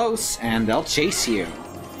 Get close and they'll chase you.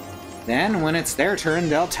 Then, when it's their turn,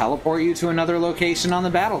 they'll teleport you to another location on the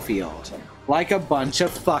battlefield. Like a bunch of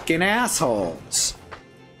fucking assholes.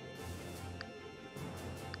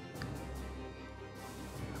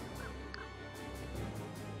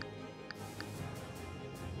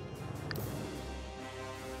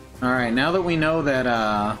 Alright, now that we know that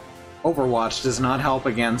Overwatch does not help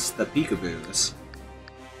against the peekaboos.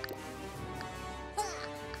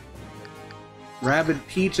 Rabbid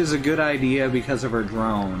Peach is a good idea because of her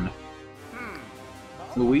drone.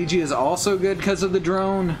 Luigi is also good because of the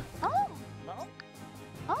drone.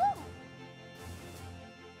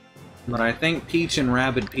 But I think Peach and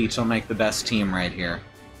Rabbid Peach will make the best team right here.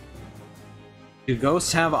 Do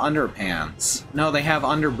ghosts have underpants? No, they have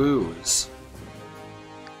underboos.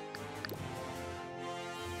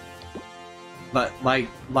 But like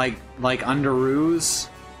underoos?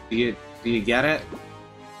 Do you get it?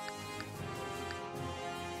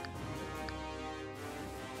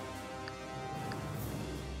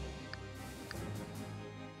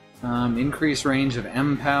 Increase range of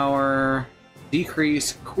M power,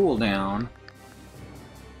 decrease cooldown,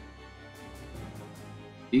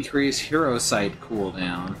 decrease hero sight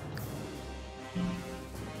cooldown.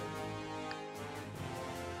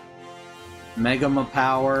 Megama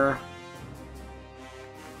power.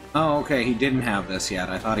 Oh, okay, he didn't have this yet.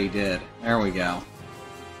 I thought he did. There we go.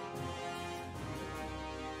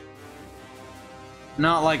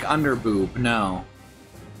 Not like underboob, no.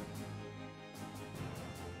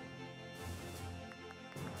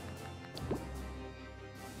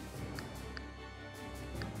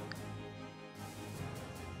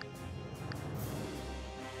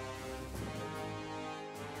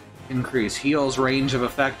 Increase heals range of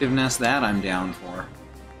effectiveness, that I'm down for.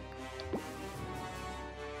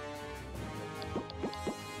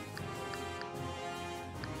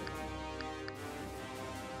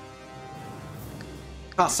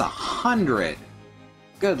 Costs 100.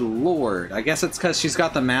 Good lord. I guess it's because she's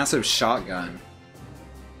got the massive shotgun.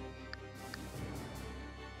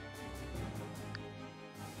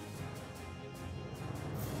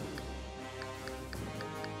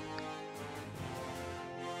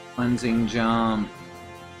 Cleansing jump,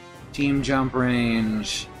 team jump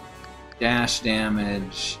range, dash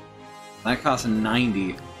damage. That costs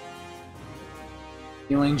 90.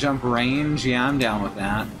 Healing jump range, yeah, I'm down with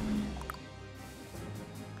that.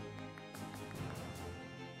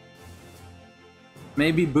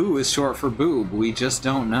 Maybe boo is short for boob, we just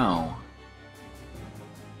don't know.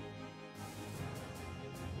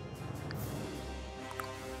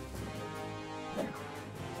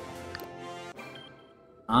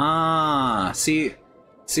 Ah, see,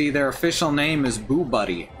 their official name is Boo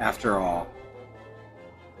Buddy, after all.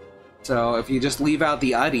 So if you just leave out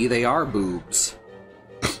the uddy, they are boobs.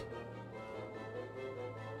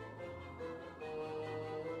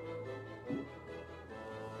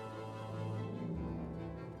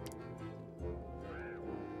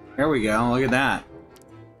 There we go, look at that.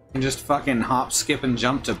 You can just fucking hop, skip, and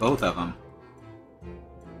jump to both of them.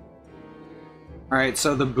 Alright,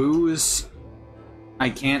 so the boos I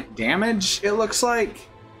can't damage, it looks like?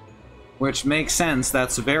 Which makes sense,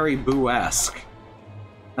 that's very boo-esque.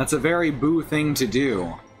 That's a very boo thing to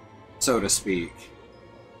do, so to speak.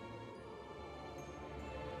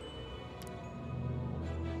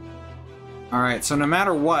 Alright, so no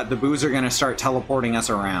matter what, the boos are going to start teleporting us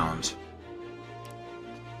around.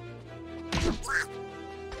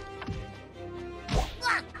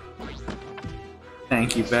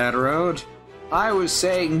 Thank you, Bad Road. I was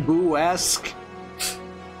saying boo-esque.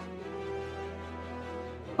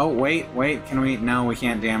 Oh, wait, can we... No, we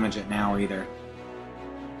can't damage it now either.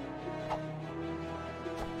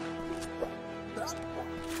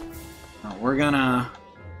 No, we're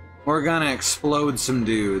gonna explode some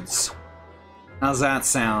dudes. How's that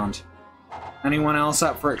sound? Anyone else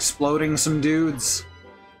up for exploding some dudes?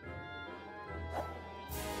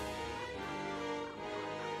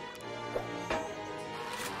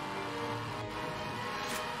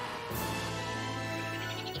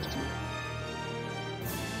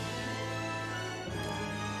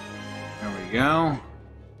 There we go.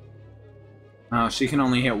 Oh, she can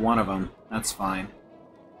only hit one of them. That's fine.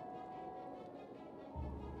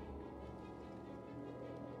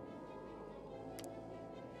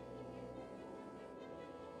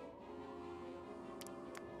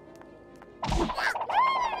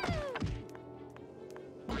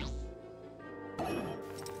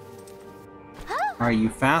 Are you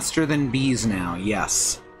faster than bees now?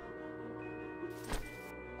 Yes.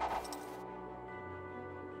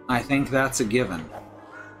 I think that's a given.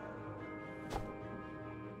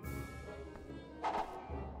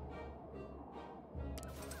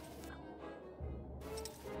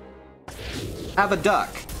 Have a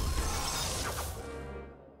duck.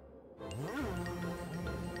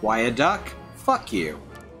 Why a duck? Fuck you.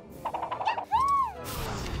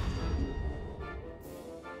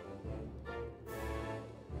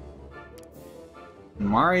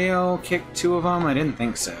 Mario kicked two of them? I didn't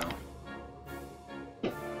think so.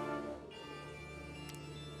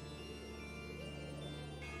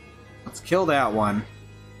 Let's kill that one.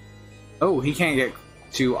 Oh, he can't get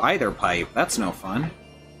to either pipe. That's no fun.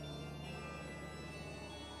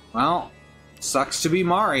 Well, sucks to be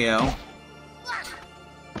Mario.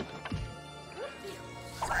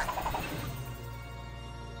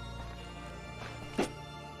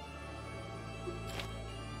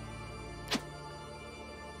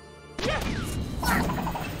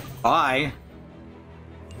 Bye.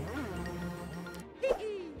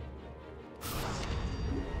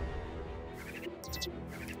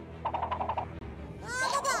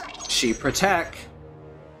 She protect.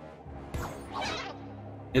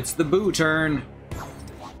 It's the boo turn.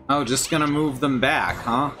 Oh, just gonna move them back,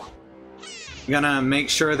 huh? Gonna make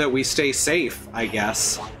sure that we stay safe, I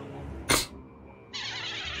guess.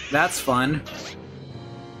 That's fun.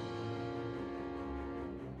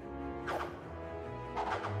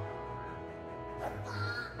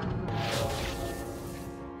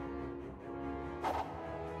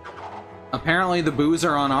 Apparently the boos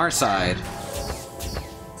are on our side.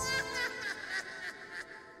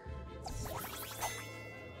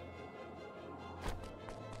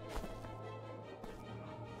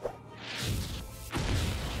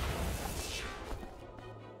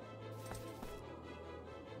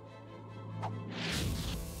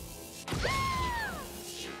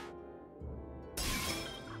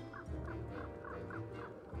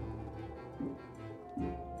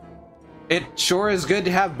 It sure is good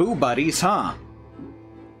to have boo buddies, huh?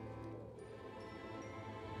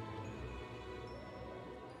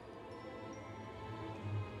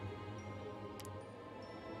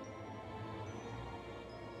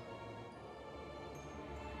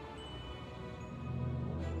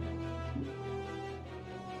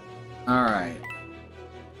 Alright.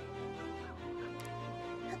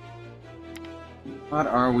 What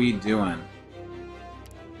are we doing?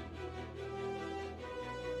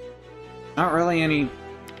 Not really any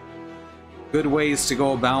good ways to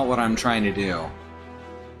go about what I'm trying to do.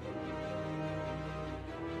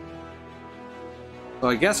 So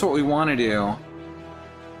I guess what we want to do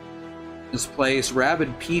is place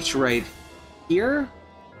Rabbid Peach right here.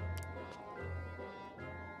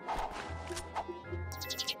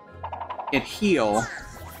 Hit heal.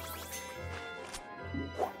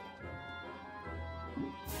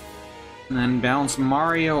 And then bounce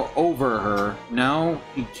Mario over her. No,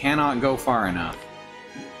 he cannot go far enough.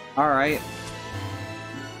 Alright.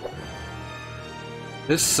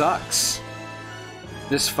 This sucks.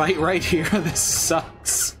 This fight right here, this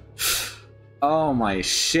sucks. Oh my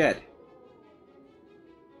shit.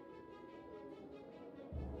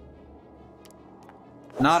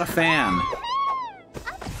 Not a fan.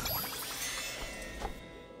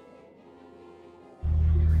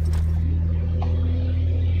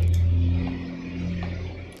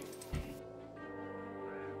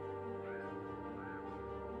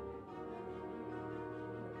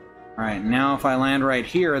 Alright, now if I land right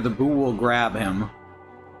here, the boo will grab him.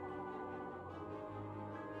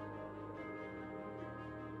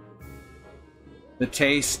 The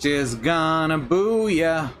taste is gonna boo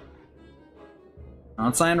ya.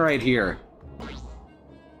 Let's land right here.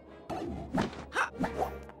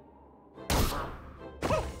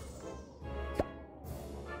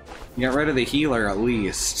 Get rid of the healer at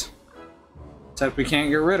least. Except we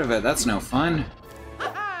can't get rid of it. That's no fun.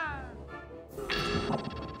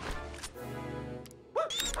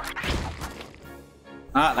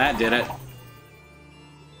 Ah, that did it.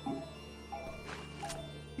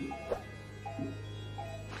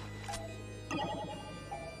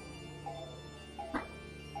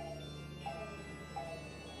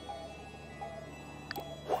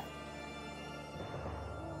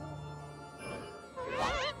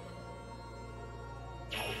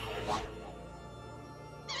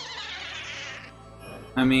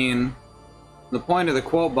 I mean, the point of the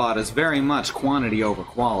quote bot is very much quantity over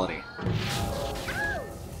quality.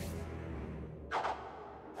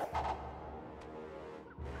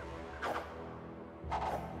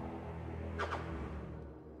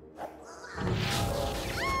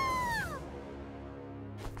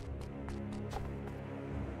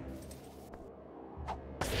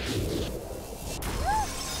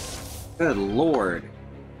 Good lord.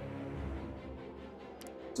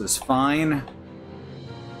 This is fine.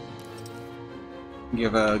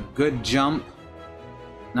 Give a good jump.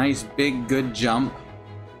 Nice big good jump.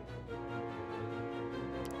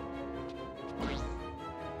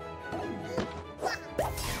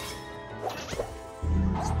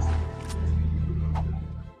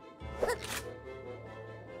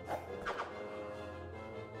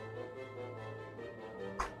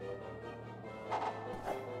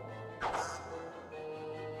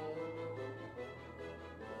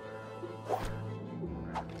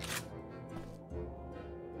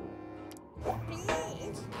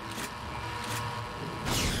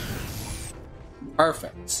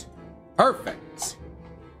 Perfect. Perfect.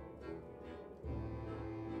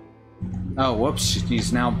 Oh, whoops.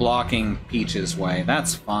 He's now blocking Peach's way.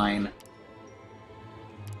 That's fine.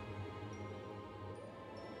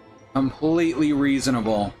 Completely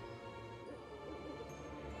reasonable.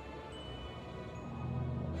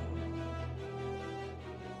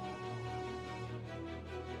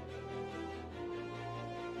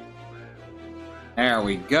 There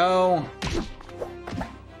we go.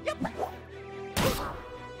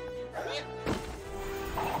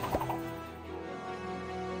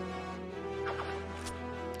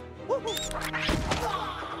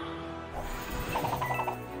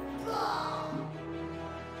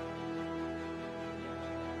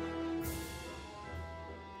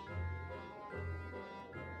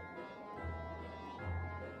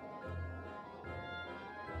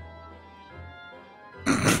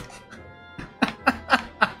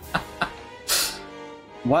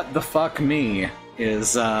 What the fuck me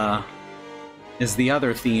is the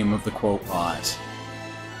other theme of the quote bot.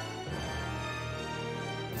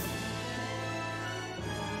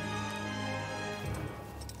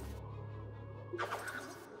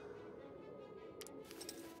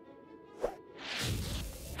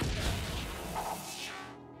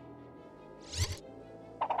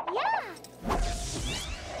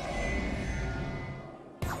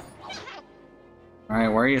 Alright,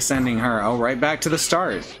 where are you sending her? Oh, right back to the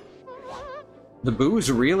start. The boos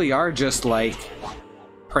really are just, like,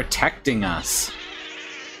 protecting us.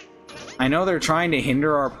 I know they're trying to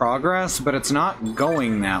hinder our progress, but it's not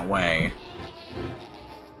going that way.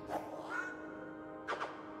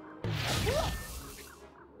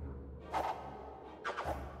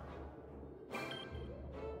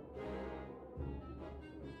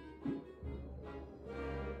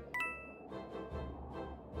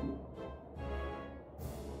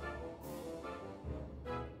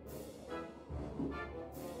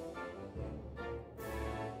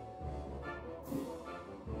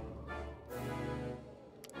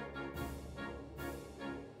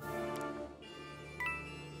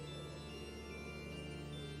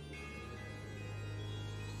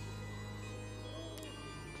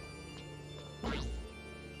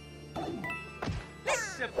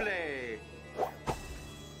 Play.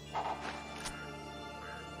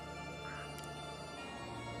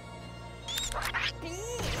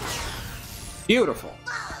 Beautiful.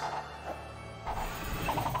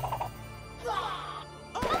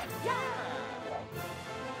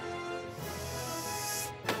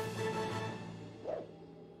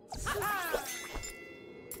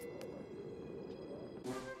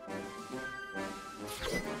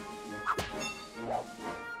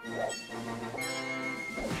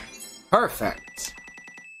 Perfect.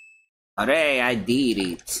 Hooray, I did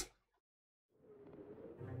it.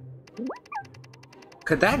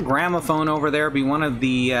 Could that gramophone over there be one of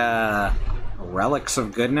the relics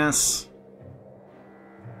of goodness?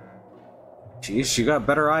 Jeez, you got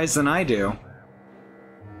better eyes than I do.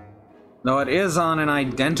 Though it is on an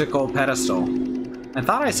identical pedestal. I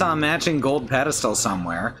thought I saw a matching gold pedestal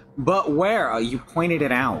somewhere. But where? Oh, you pointed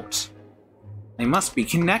it out. They must be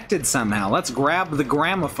connected somehow. Let's grab the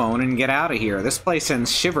gramophone and get out of here. This place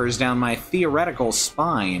sends shivers down my theoretical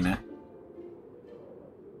spine.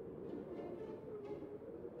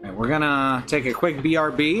 Alright, we're gonna take a quick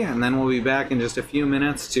BRB, and then we'll be back in just a few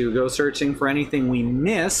minutes to go searching for anything we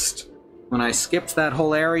missed when I skipped that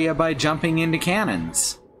whole area by jumping into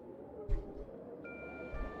cannons.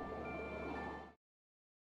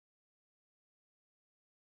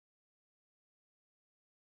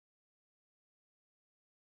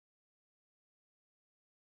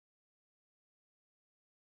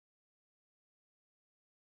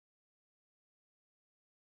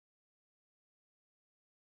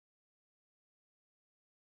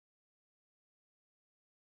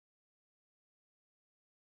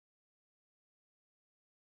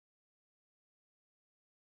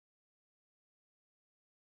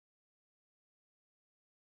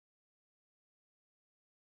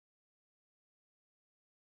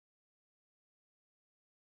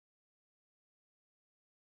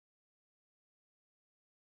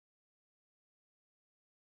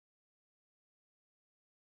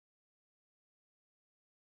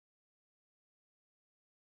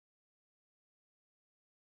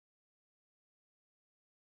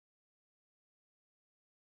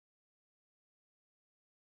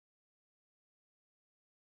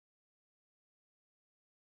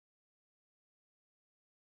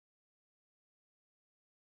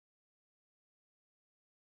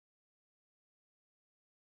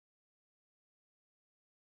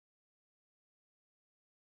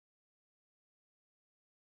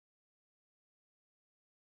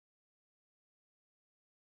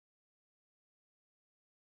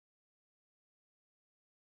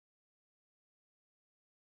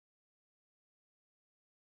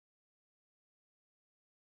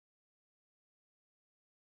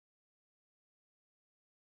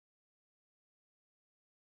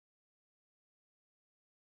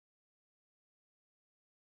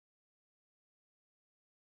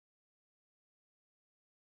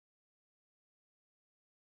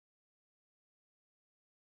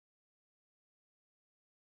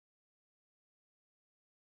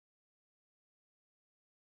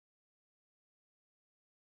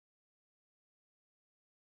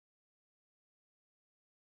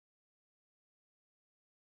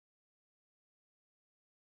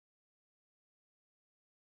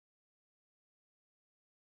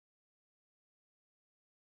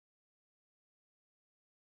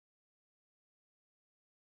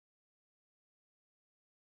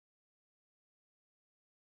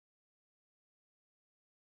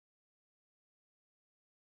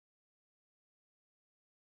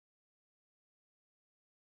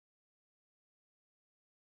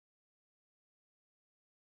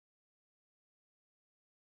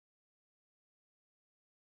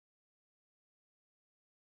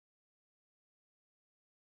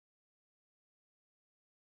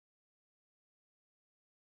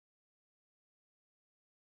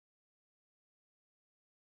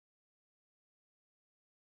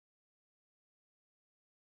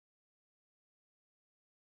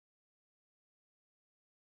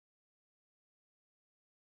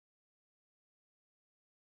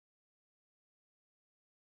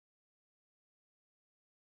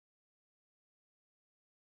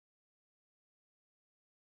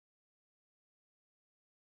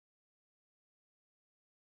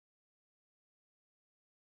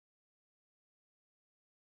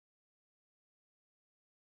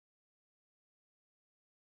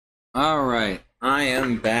 Alright, I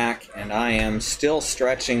am back, and I am still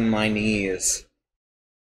stretching my knees.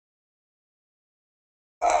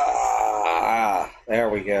 Ah, there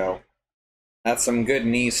we go. That's some good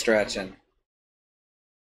knee stretching.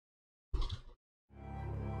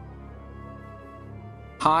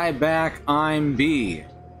 Hi back, I'm B.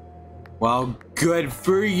 Well, good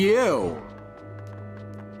for you!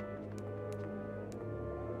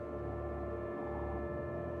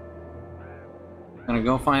 Gonna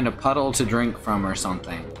go find a puddle to drink from or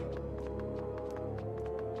something.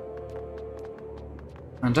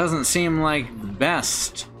 It doesn't seem like the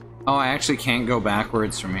best. Oh, I actually can't go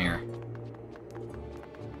backwards from here.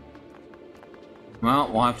 Well,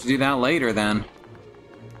 we'll have to do that later then.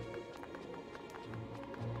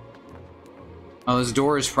 Oh, this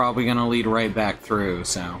door is probably gonna lead right back through,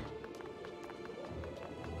 so...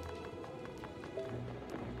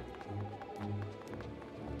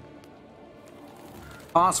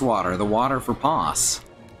 Pos water, the water for Pos.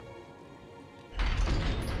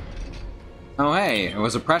 Oh hey, it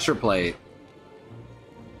was a pressure plate.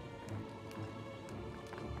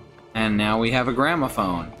 now we have a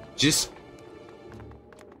gramophone. Just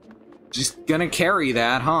gonna carry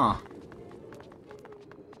that, huh?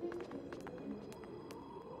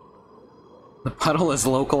 The puddle is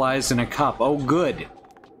localized in a cup. Oh, good.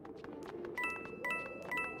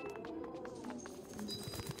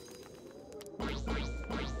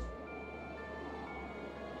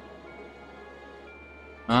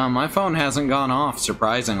 My phone hasn't gone off,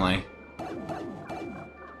 surprisingly.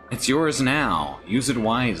 It's yours now. Use it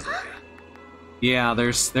wisely. Yeah,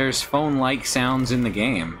 there's phone-like sounds in the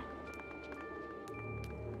game.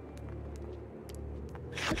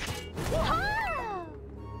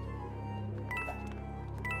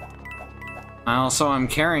 I'm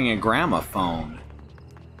carrying a gramophone.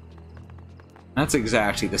 That's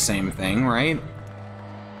exactly the same thing, right?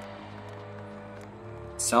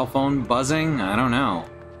 Cell phone buzzing? I don't know.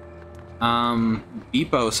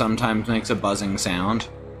 Beepo sometimes makes a buzzing sound.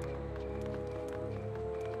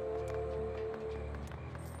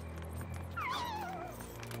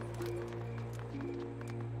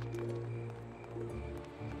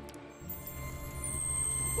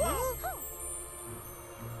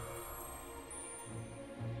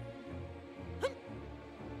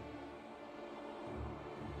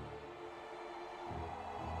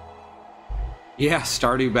 Yeah,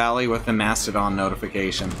 Stardew Valley with the Mastodon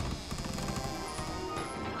notification.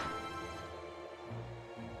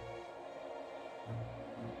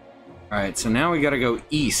 Alright, so now we gotta go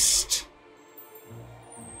east.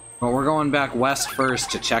 But we're going back west first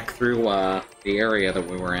to check through the area that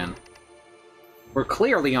we were in. We're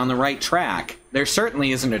clearly on the right track. There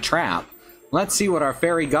certainly isn't a trap. Let's see what our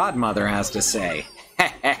fairy godmother has to say.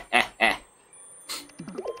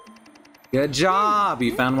 Good job!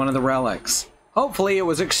 You found one of the relics. Hopefully it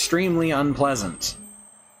was extremely unpleasant.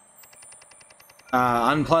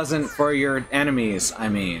 Unpleasant for your enemies, I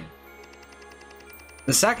mean.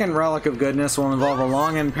 The second relic of goodness will involve a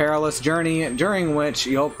long and perilous journey, during which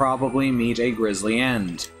you'll probably meet a grisly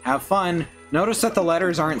end. Have fun. Notice that the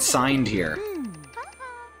letters aren't signed here.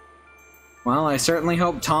 Well, I certainly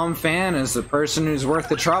hope Tom Fan is the person who's worth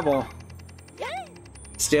the trouble.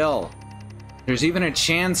 Still, there's even a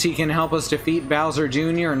chance he can help us defeat Bowser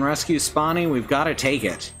Jr. and rescue Spawny. We've got to take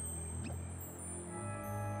it.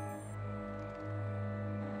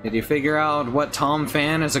 Did you figure out what Tom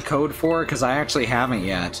Fan is a code for? Because I actually haven't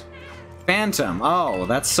yet. Phantom. Oh,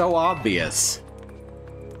 that's so obvious.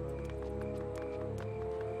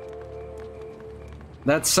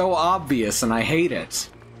 That's so obvious, and I hate it.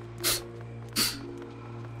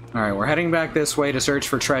 Alright, we're heading back this way to search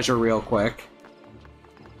for treasure real quick.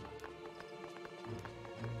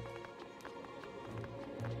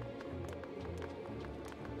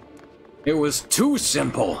 It was too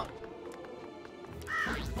simple.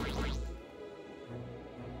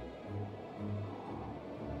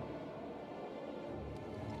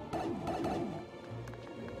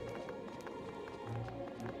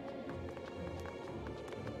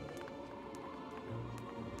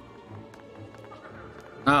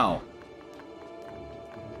 Oh.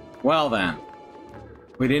 Well then.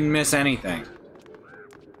 We didn't miss anything.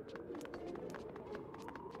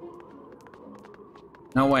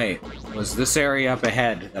 No, wait. Was this area up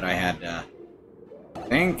ahead that I had to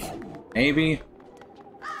think? Maybe?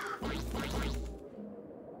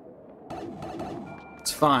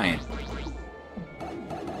 It's fine.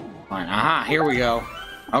 Fine. Aha, here we go.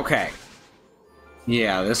 Okay.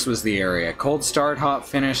 Yeah, this was the area. Cold start, hot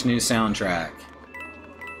finish, new soundtrack.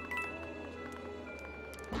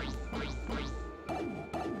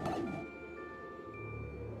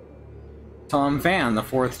 Tom Fan, the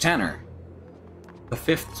fourth tenor. The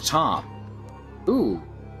fifth top. Ooh.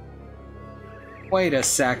 Wait a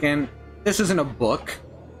second. This isn't a book.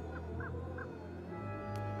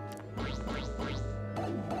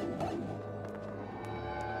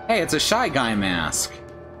 Hey, it's a Shy Guy mask.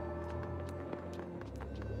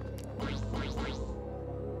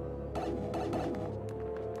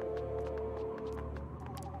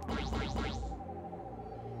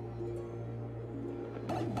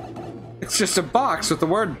 It's just a box with the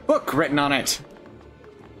word book written on it.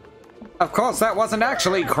 Of course, that wasn't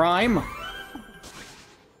actually crime.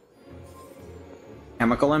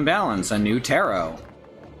 Chemical imbalance, a new tarot.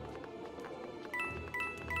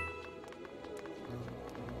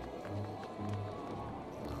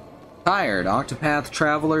 Tired. Octopath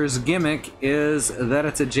Traveler's gimmick is that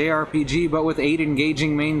it's a JRPG but with 8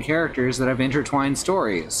 engaging main characters that have intertwined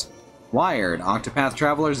stories. Wired. Octopath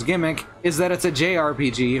Traveler's gimmick is that it's a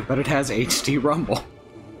JRPG, but it has HD Rumble.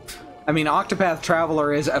 I mean, Octopath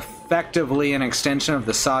Traveler is effectively an extension of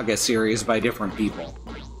the Saga series by different people.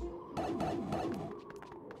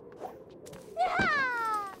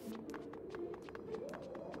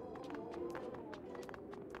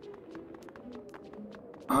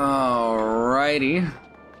 Alrighty.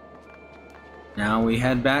 Now we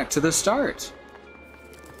head back to the start.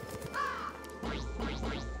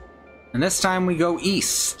 And this time we go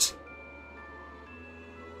east.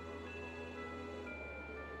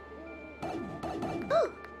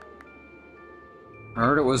 I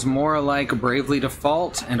heard it was more like Bravely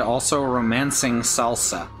Default and also Romancing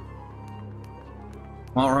Salsa.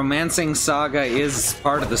 Well, Romancing Saga is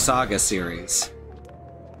part of the Saga series.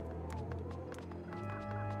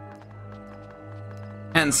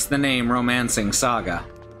 Hence the name Romancing Saga.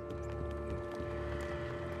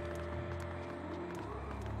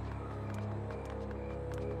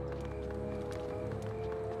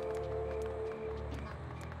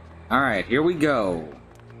 Alright, here we go.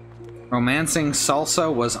 Romancing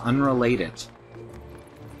Salsa was unrelated.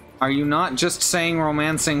 Are you not just saying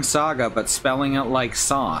Romancing Saga, but spelling it like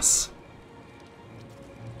sauce?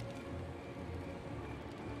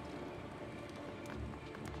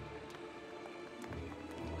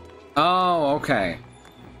 Oh, okay.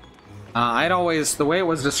 The way it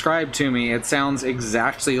was described to me, it sounds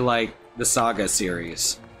exactly like the Saga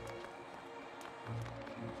series.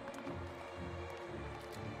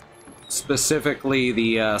 Specifically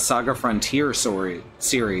the Saga Frontier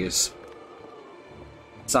series.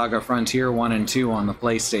 Saga Frontier 1 and 2 on the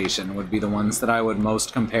PlayStation would be the ones that I would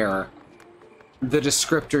most compare the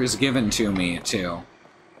descriptors given to me to.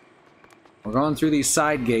 We're going through these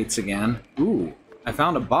side gates again. Ooh, I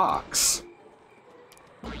found a box.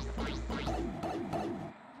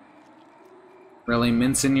 Really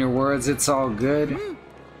mincing your words, it's all good.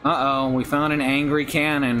 Uh-oh, we found an angry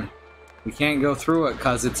cannon. We can't go through it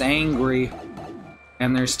because it's angry.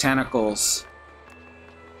 And there's tentacles.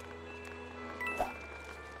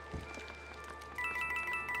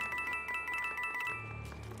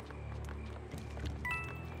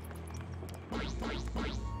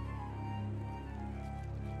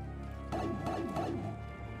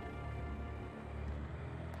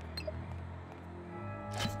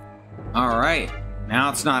 Alright, now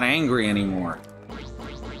it's not angry anymore.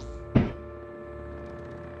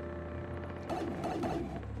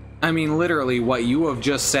 I mean, literally, what you have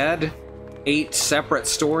just said, 8 separate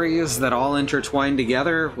stories that all intertwine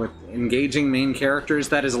together with engaging main characters,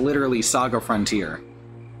 that is literally Saga Frontier.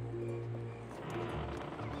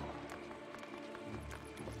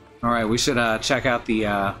 Alright, we should check out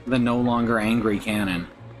the no longer angry cannon.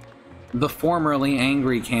 The formerly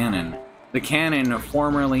angry cannon. The cannon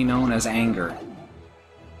formerly known as Anger.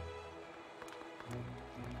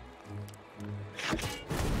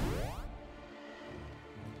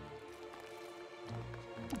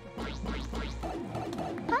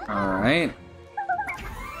 Alright.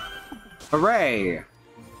 Hooray!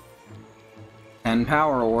 10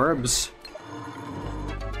 power orbs.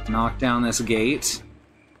 Knock down this gate.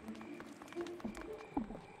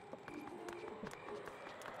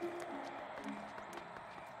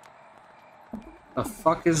 The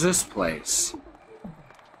fuck is this place?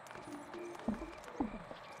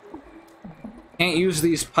 Can't use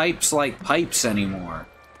these pipes like pipes anymore.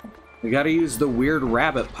 We gotta use the weird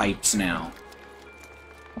rabbit pipes now.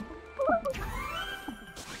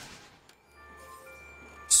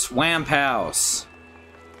 Swamp House.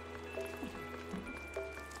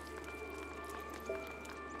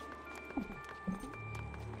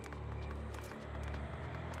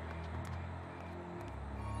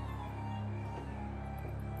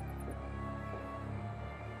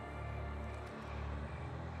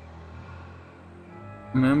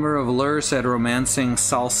 A member of Lure said Romancing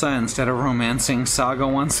Salsa instead of Romancing Saga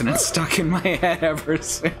once, and it's stuck in my head ever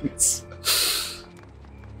since.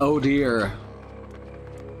 Oh dear.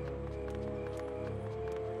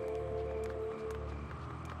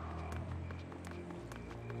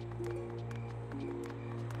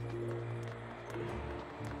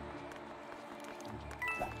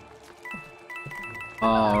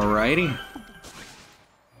 Alrighty.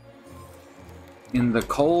 In the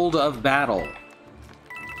cold of battle.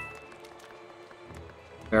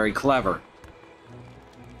 Very clever.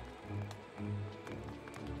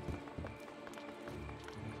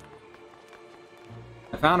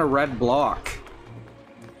 I found a red block.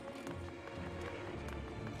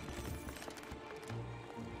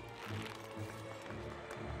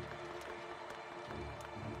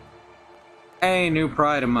 Hey, new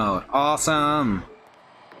Pride emote. Awesome!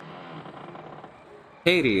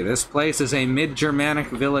 Katie, this place is a mid-Germanic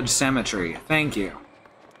village cemetery. Thank you.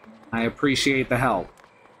 I appreciate the help.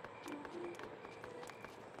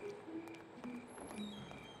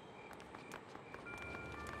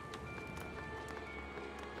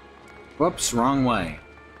 Whoops, wrong way.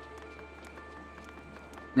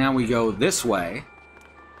 Now we go this way.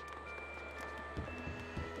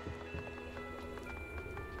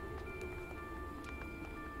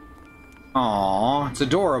 Aww, it's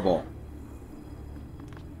adorable.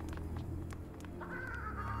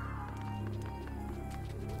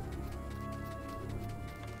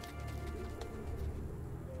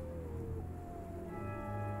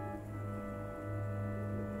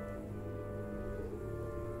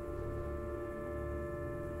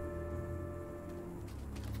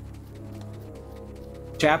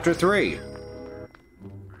 Chapter 3.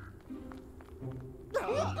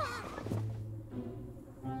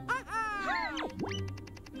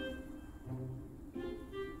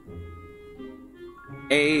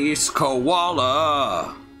 Ace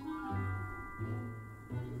Koala.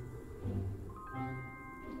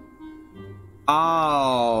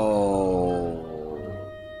 Oh.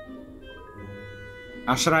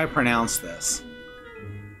 How should I pronounce this?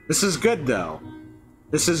 This is good, though.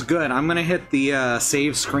 This is good. I'm gonna hit the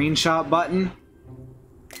save screenshot button.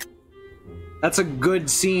 That's a good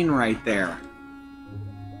scene right there.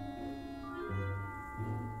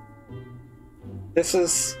 This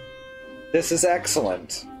is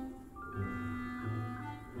excellent.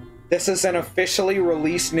 This is an officially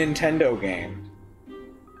released Nintendo game.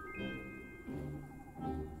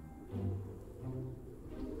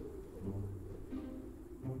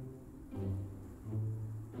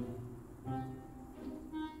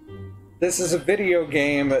 This is a video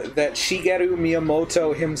game that Shigeru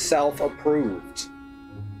Miyamoto himself approved.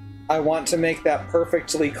 I want to make that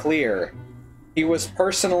perfectly clear. He was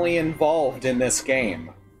personally involved in this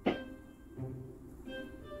game.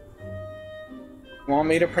 Want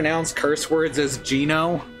me to pronounce curse words as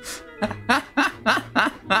Gino?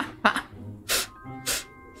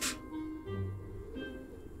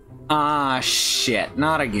 Ah, shit.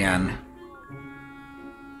 Not again.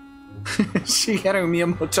 Shigeru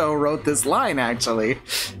Miyamoto wrote this line, actually.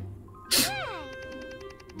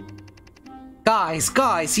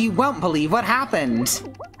 Guys, you won't believe what happened.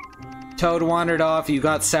 Toad wandered off, you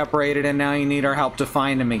got separated, and now you need our help to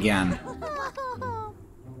find him again.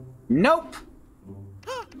 Nope!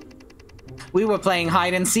 We were playing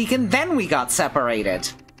hide and seek and then we got separated.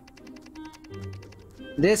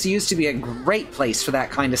 This used to be a great place for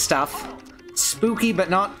that kind of stuff. Spooky, but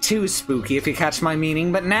not too spooky, if you catch my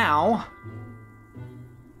meaning, but now...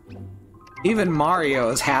 Even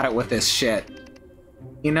Mario's had it with this shit.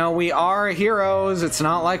 You know, we are heroes, it's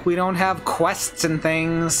not like we don't have quests and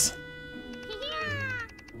things.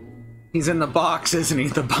 He's in the box, isn't he?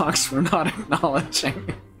 The box we're not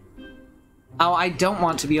acknowledging. Oh, I don't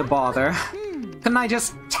want to be a bother. Couldn't I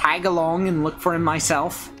just tag along and look for him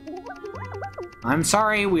myself? I'm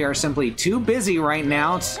sorry, we are simply too busy right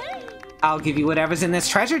now. I'll give you whatever's in this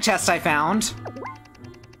treasure chest I found.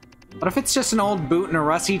 What if it's just an old boot and a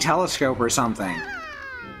rusty telescope or something?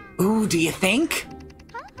 Ooh, do you think?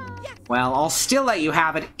 Well, I'll still let you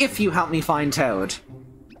have it if you help me find Toad.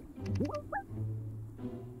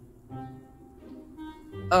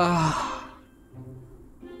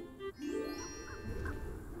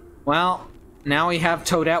 Well, now we have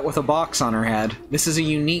Toadette with a box on her head. This is a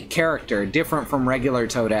unique character, different from regular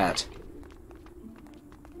Toadette.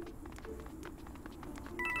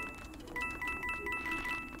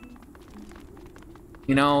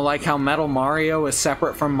 You know, like how Metal Mario is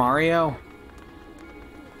separate from Mario?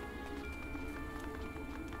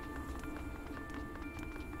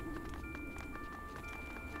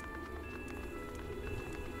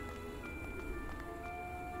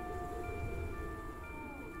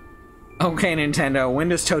 Okay, Nintendo, when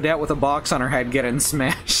does Toadette with a box on her head get in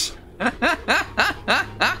Smash?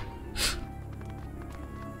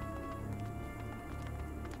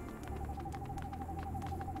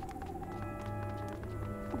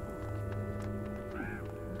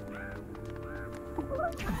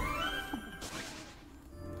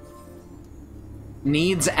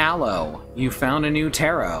 Needs aloe. You found a new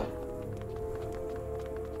tarot.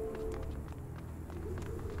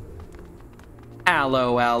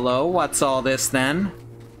 Aloe, what's all this then?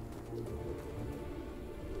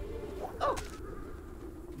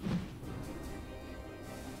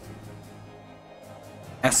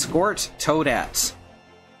 Escort Toadette.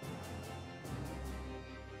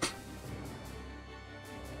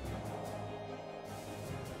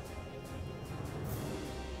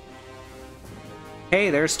 Hey,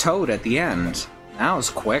 there's Toad at the end. That was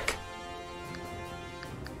quick.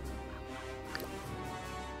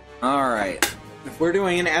 Alright. If we're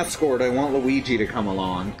doing an escort, I want Luigi to come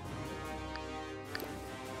along.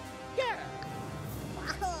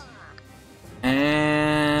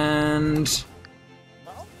 And...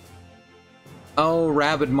 oh,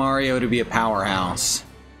 Rabbid Mario to be a powerhouse.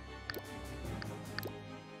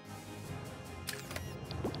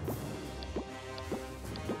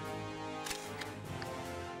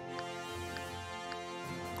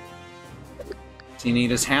 Does he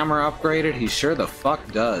need his hammer upgraded? He sure the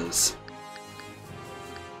fuck does.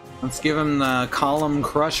 Let's give him the column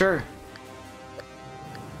crusher.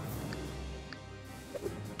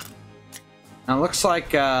 Now it looks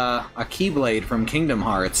like a Keyblade from Kingdom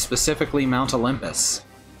Hearts, specifically Mount Olympus.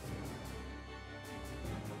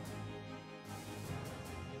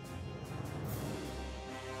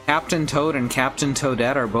 Captain Toad and Captain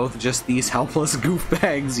Toadette are both just these helpless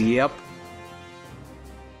goofbags, yep.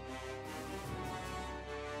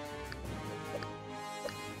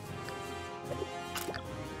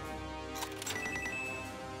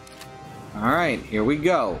 Alright, here we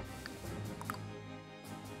go.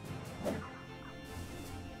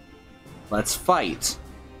 Let's fight.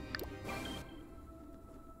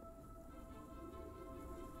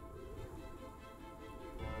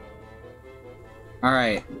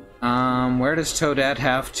 Alright, where does Toadette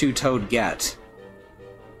have to Toad get?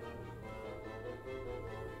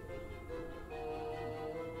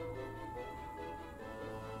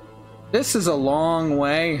 This is a long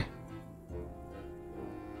way.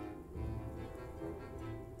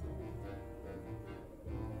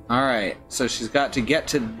 Alright, so she's got to get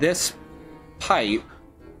to this pipe.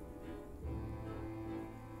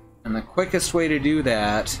 And the quickest way to do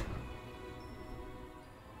that...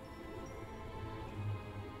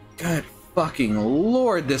 Good fucking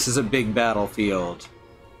lord, this is a big battlefield.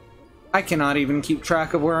 I cannot even keep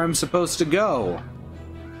track of where I'm supposed to go.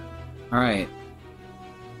 Alright.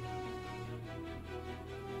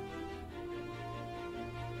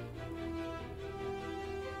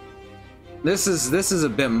 This is a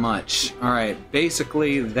bit much. Alright,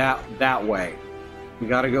 basically that way. We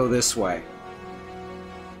gotta go this way.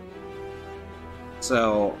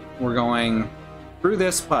 So, we're going through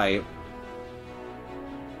this pipe.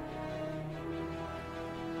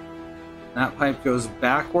 That pipe goes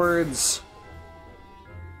backwards.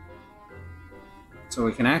 So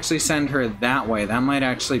we can actually send her that way. That might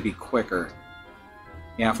actually be quicker.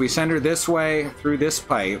 Yeah, if we send her this way, through this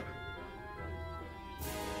pipe.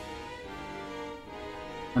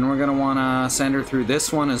 And we're gonna wanna send her through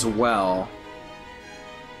this one as well.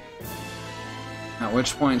 At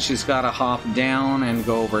which point she's gotta hop down and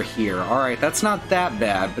go over here. Alright, that's not that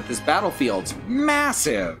bad, but this battlefield's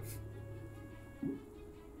massive!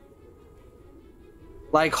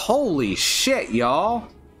 Like, holy shit, y'all!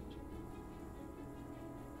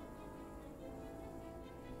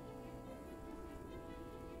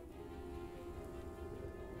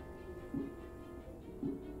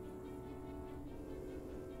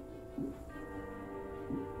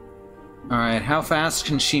 Alright, how fast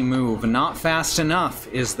can she move? Not fast enough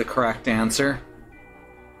is the correct answer.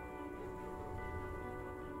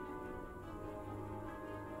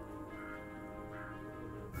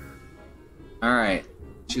 Alright,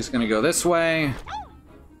 she's gonna go this way.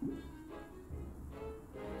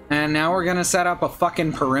 And now we're gonna set up a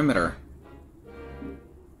fucking perimeter.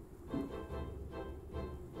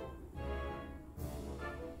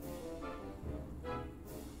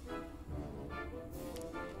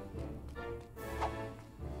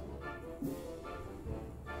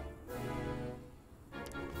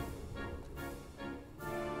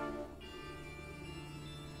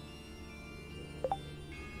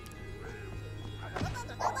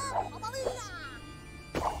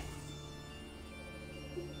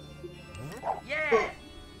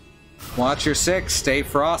 Watch your six, stay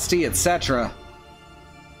frosty, etc.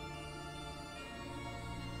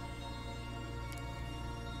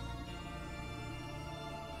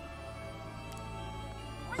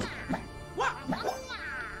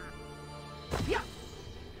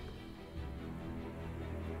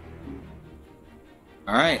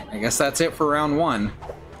 Alright, I guess that's it for round one.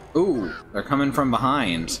 Ooh, they're coming from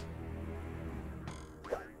behind.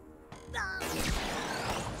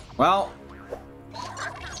 Well,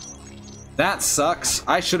 that sucks.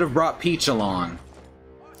 I should have brought Peach along.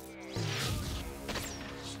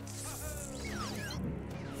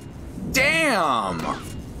 Damn!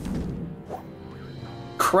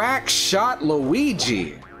 Crack shot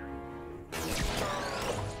Luigi.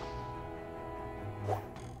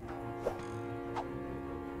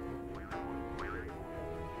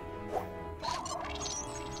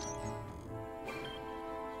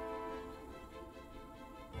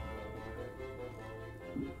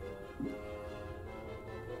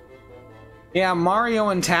 Yeah, Mario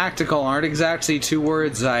and Tactical aren't exactly two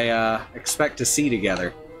words I expect to see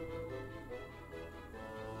together.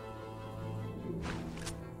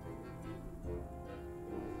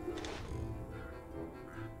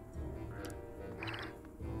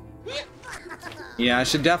 Yeah, I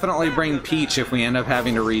should definitely bring Peach if we end up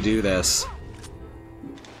having to redo this.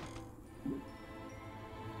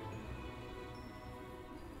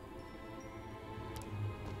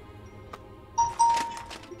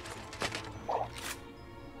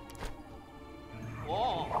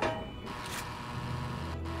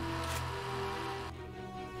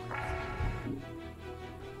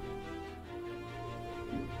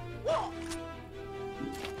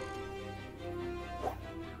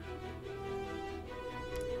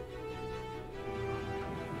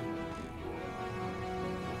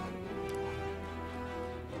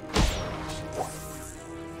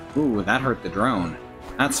 Ooh, that hurt the drone.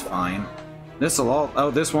 That's fine. This'll all...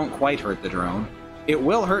 Oh, this won't quite hurt the drone. It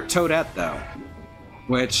will hurt Toadette, though.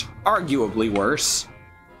 Which, arguably worse.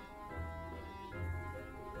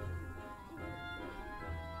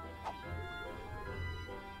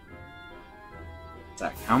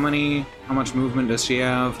 How much movement does she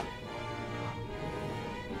have?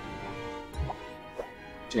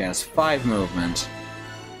 She has 5 movement.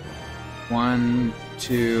 1,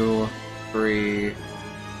 2, 3. Okay,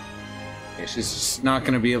 she's just not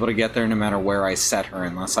going to be able to get there no matter where I set her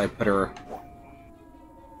unless I put her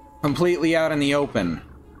completely out in the open.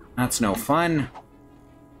 That's no fun.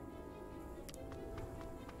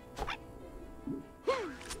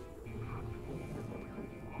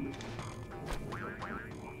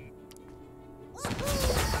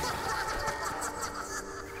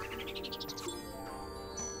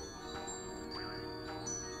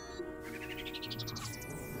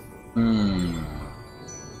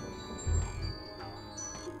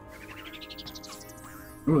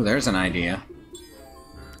 Ooh, there's an idea.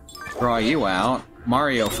 Draw you out.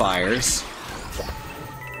 Mario fires.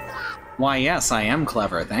 Why, yes, I am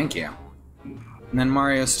clever, thank you. And then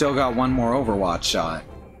Mario's still got one more Overwatch shot.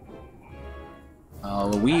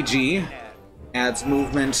 Luigi adds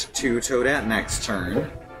movement to Toadette next turn.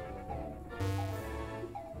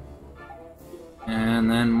 And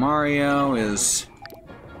then Mario is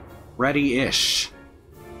ready-ish.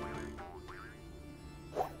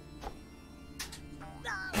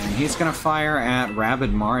 And he's gonna fire at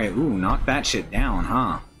Rabbid Mario. Ooh, knock that shit down,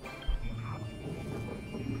 huh?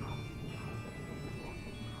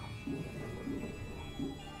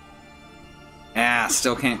 Ah,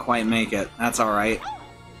 still can't quite make it. That's alright.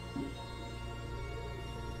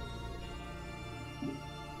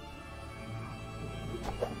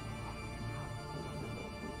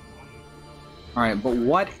 Alright, but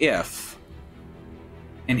what if...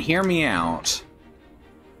 And hear me out...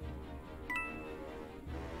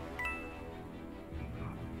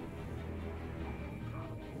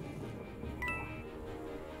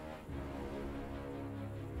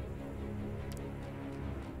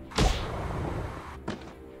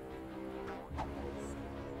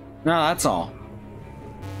 No, that's all.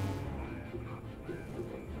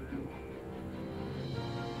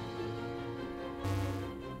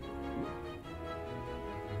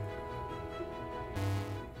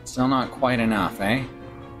 Still not quite enough, eh?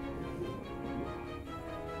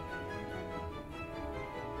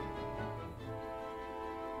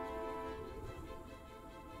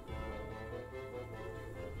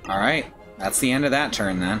 Alright, that's the end of that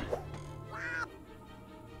turn then.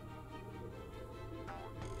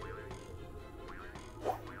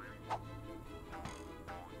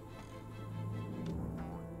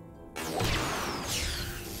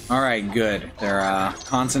 Alright, good. They're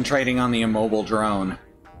concentrating on the immobile drone.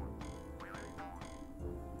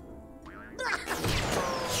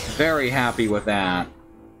 Very happy with that.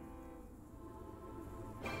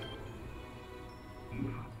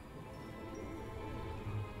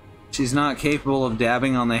 She's not capable of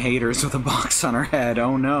dabbing on the haters with a box on her head,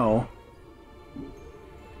 oh no.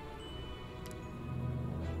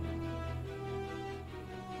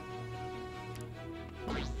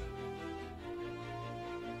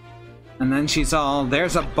 And then she's all,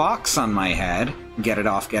 there's a box on my head. Get it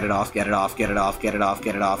off, get it off, get it off, get it off, get it off,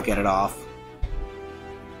 get it off, get it off.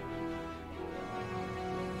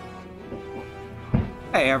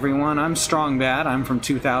 Hey everyone, I'm Strong Bad. I'm from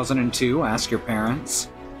 2002. Ask your parents.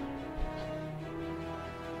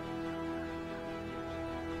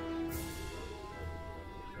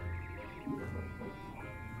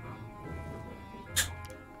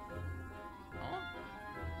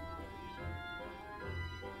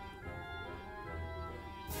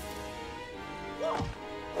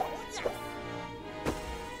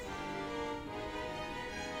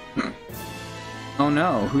 Oh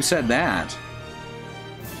no, who said that?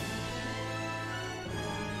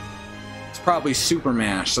 It's probably Super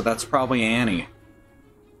Mash, so that's probably Annie.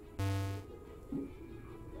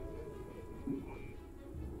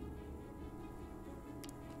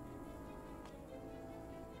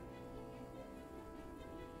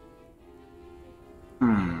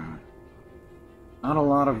 Not a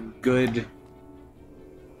lot of good...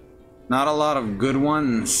 Not a lot of good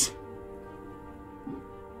ones.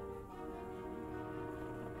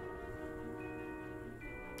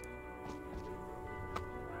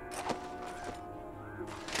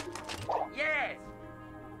 Yes!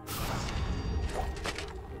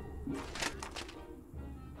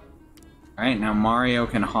 Alright, now Mario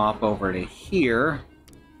can hop over to here.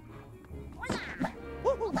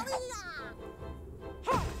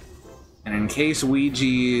 And in case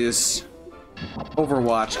Ouija's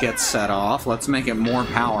Overwatch gets set off. Let's make it more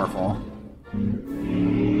powerful.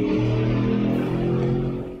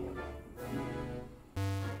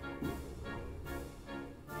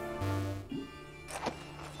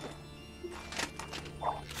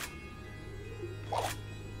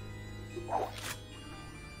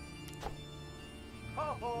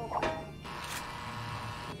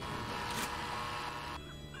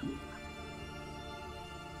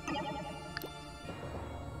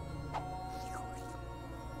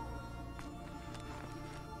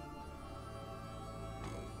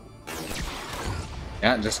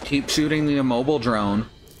 Yeah, just keep shooting the immobile drone.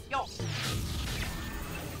 Yo.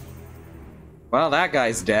 Well, that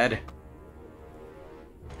guy's dead.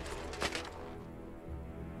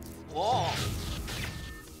 Whoa.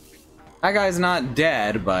 That guy's not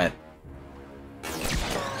dead, but...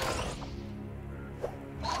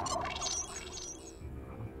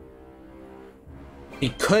 he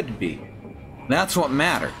could be. That's what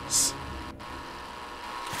matters.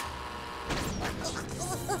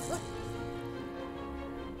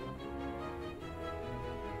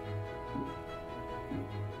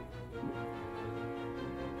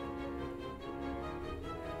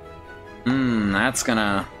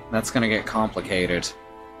 That's gonna get complicated.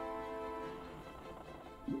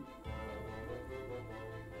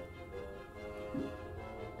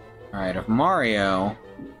 Alright, if Mario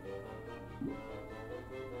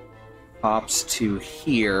pops to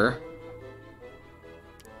here,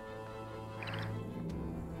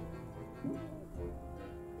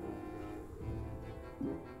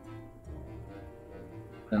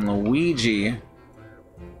 then Luigi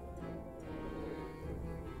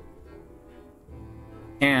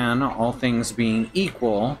can, all things being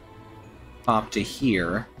equal, pop to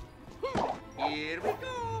here. Here we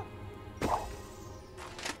go.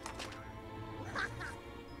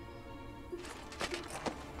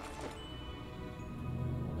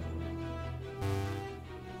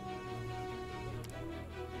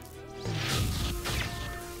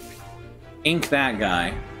 Ink that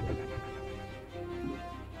guy.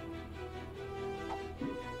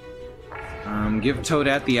 Give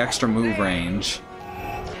Toadette the extra move range.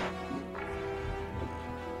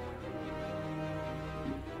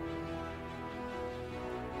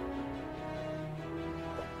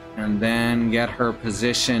 And then get her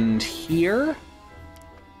positioned here.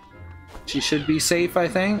 She should be safe, I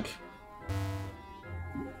think.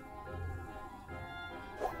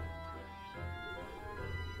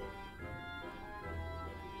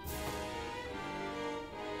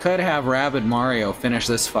 Could have Rabbid Mario finish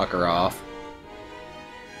this fucker off.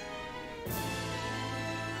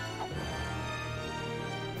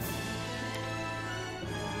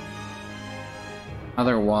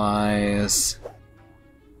 Otherwise...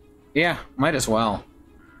 yeah, might as well.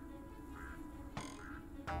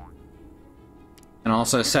 And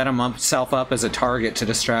also set himself up as a target to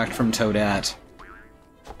distract from Toadette.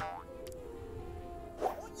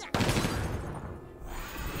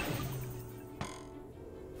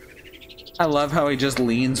 I love how he just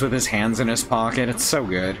leans with his hands in his pocket. It's so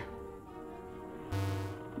good.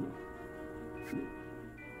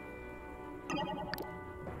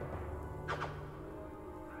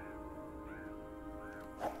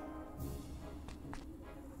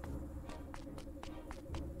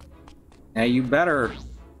 Yeah, you better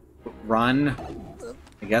run.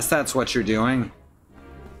 I guess that's what you're doing.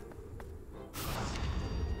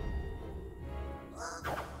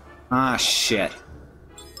 Ah, shit.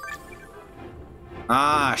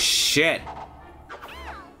 Ah, shit.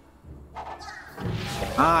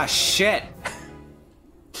 Ah, shit.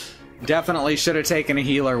 Definitely should have taken a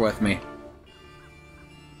healer with me.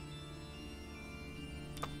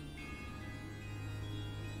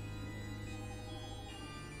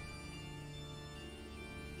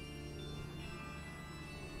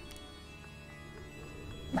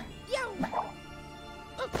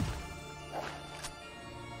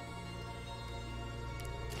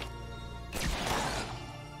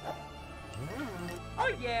 Oh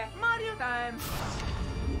yeah, Mario time.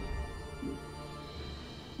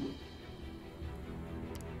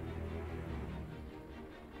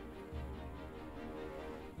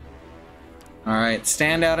 Alright,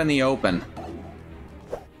 stand out in the open.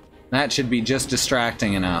 That should be just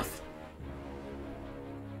distracting enough.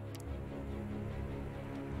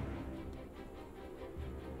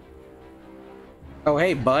 Oh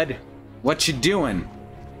hey, bud. What you doing?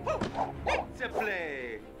 It's a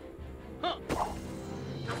play. Huh.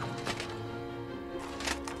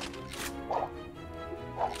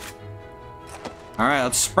 Alright,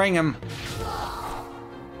 let's spring him.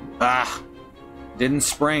 Ah! Didn't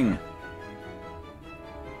spring.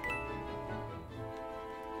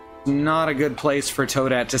 Not a good place for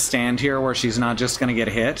Toadette to stand here where she's not just gonna get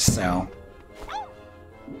hit, so...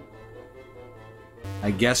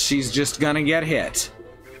 I guess she's just gonna get hit.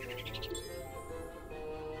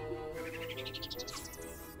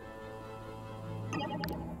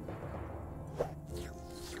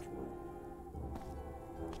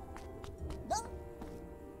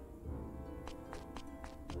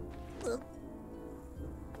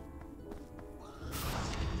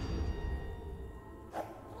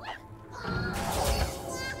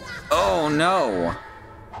 Oh no!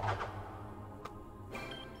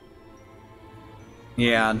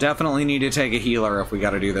 Yeah, definitely need to take a healer if we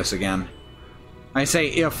gotta do this again. I say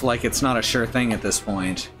if like it's not a sure thing at this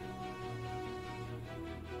point.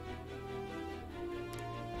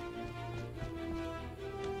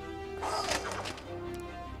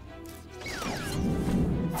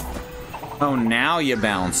 Oh, now you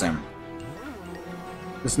bounce him.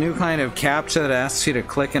 This new kind of captcha that asks you to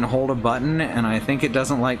click and hold a button, and I think it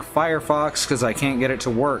doesn't like Firefox because I can't get it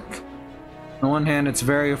to work. On the one hand, it's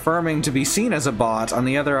very affirming to be seen as a bot. On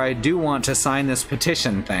the other, I do want to sign this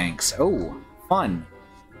petition, thanks. Oh, fun.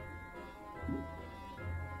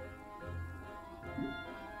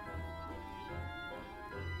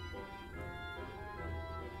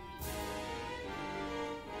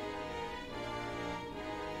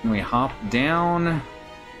 Can we hop down?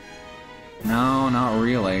 No, not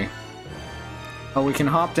really. Oh, we can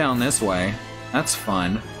hop down this way. That's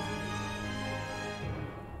fun.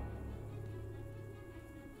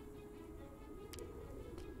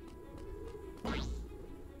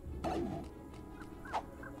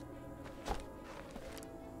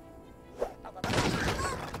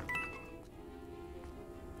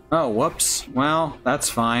 Oh, whoops. Well, that's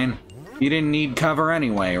fine. You didn't need cover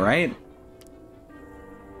anyway, right?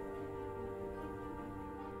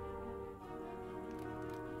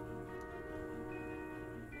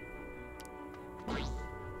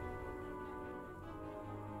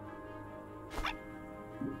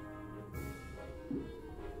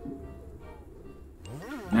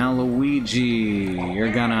 Now, Luigi,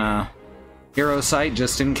 you're gonna hero sight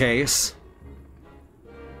just in case.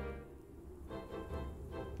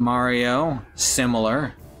 Mario,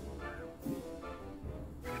 similar.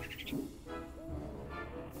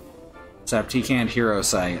 Except he can't hero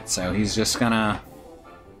sight, so he's just gonna,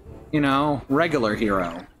 you know, regular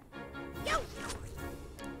hero.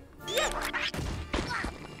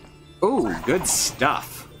 Ooh, good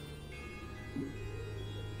stuff.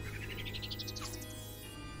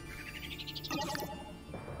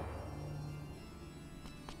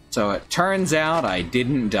 So it turns out I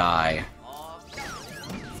didn't die.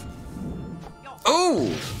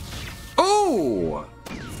 Ooh! Ooh!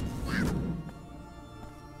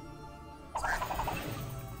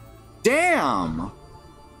 Damn!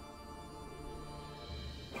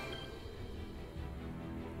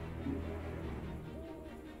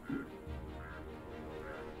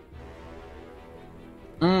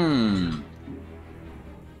 Mmm.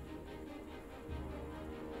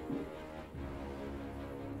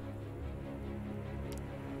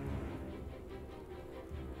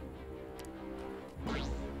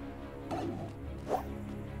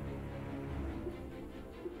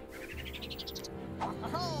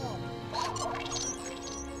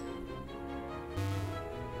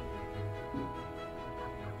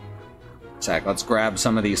 Sec, let's grab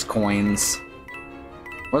some of these coins.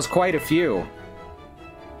 Was quite a few.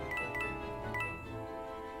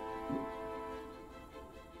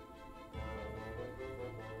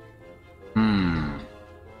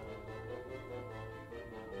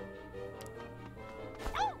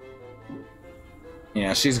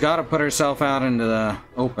 Yeah, she's got to put herself out into the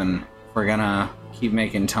open if we're gonna keep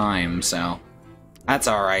making time, so that's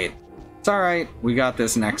alright. It's alright, we got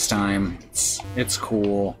this next time. It's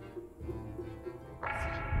cool.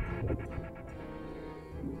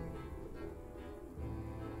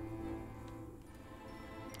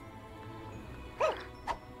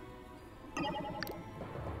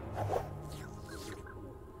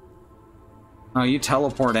 Oh, you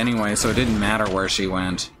teleport anyway, so it didn't matter where she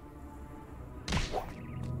went.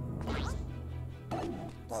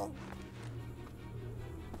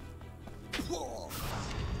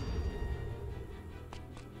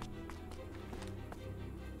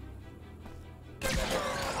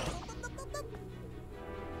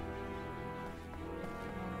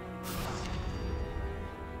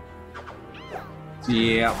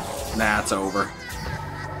 Yep, that's over.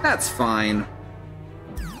 That's fine.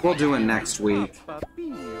 We'll do it next week.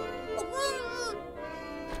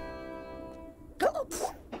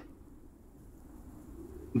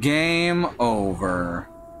 Game over.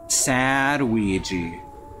 Sad Ouija.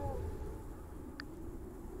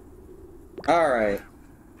 Alright.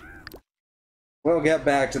 We'll get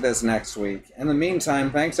back to this next week. In the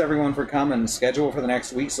meantime, thanks everyone for coming. Schedule for the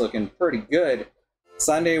next week's looking pretty good.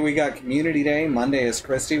 Sunday we got Community Day. Monday is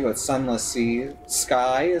Christy with Sunless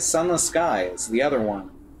Skies. Sunless Skies, the other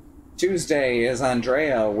one. Tuesday is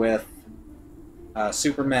Andrea with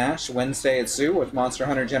Super Mash. Wednesday it's Sue with Monster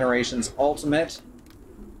Hunter Generations Ultimate.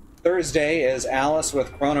 Thursday is Alice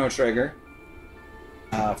with Chrono Trigger.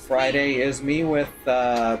 Friday is me with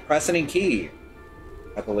Press Any Key,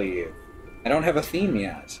 I believe. I don't have a theme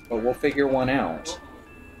yet, but we'll figure one out.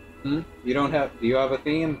 You don't have... Do you have a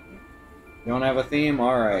theme? You don't have a theme?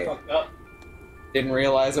 Alright. Didn't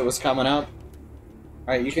realize it was coming up.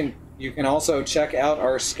 Alright, you can also check out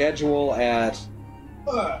our schedule at...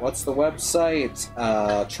 What's the website?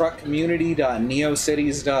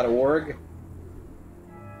 truckcommunity.neocities.org.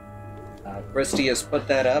 Christy has put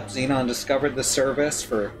that up. Xenon discovered the service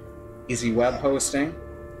for easy web hosting.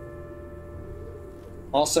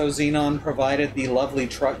 Also, Xenon provided the lovely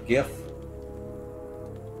truck GIF.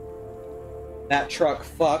 That truck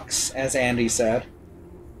fucks, as Andy said.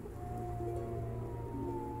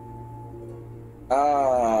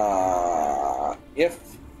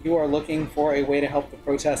 If you are looking for a way to help the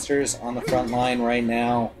protesters on the front line right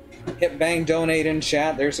now, hit bang donate in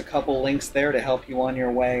chat. There's a couple links there to help you on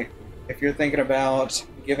your way. If you're thinking about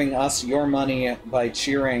giving us your money by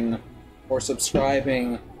cheering or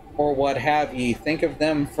subscribing or what have ye, think of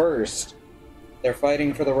them first. They're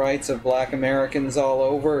fighting for the rights of Black Americans all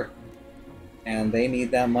over, and they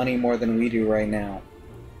need that money more than we do right now.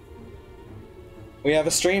 We have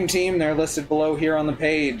a stream team. They're listed below here on the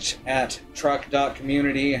page at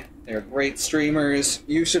truck.community. They're great streamers.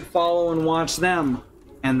 You should follow and watch them,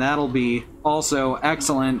 and that'll be also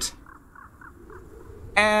excellent.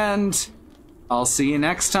 And I'll see you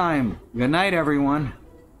next time. Good night, everyone.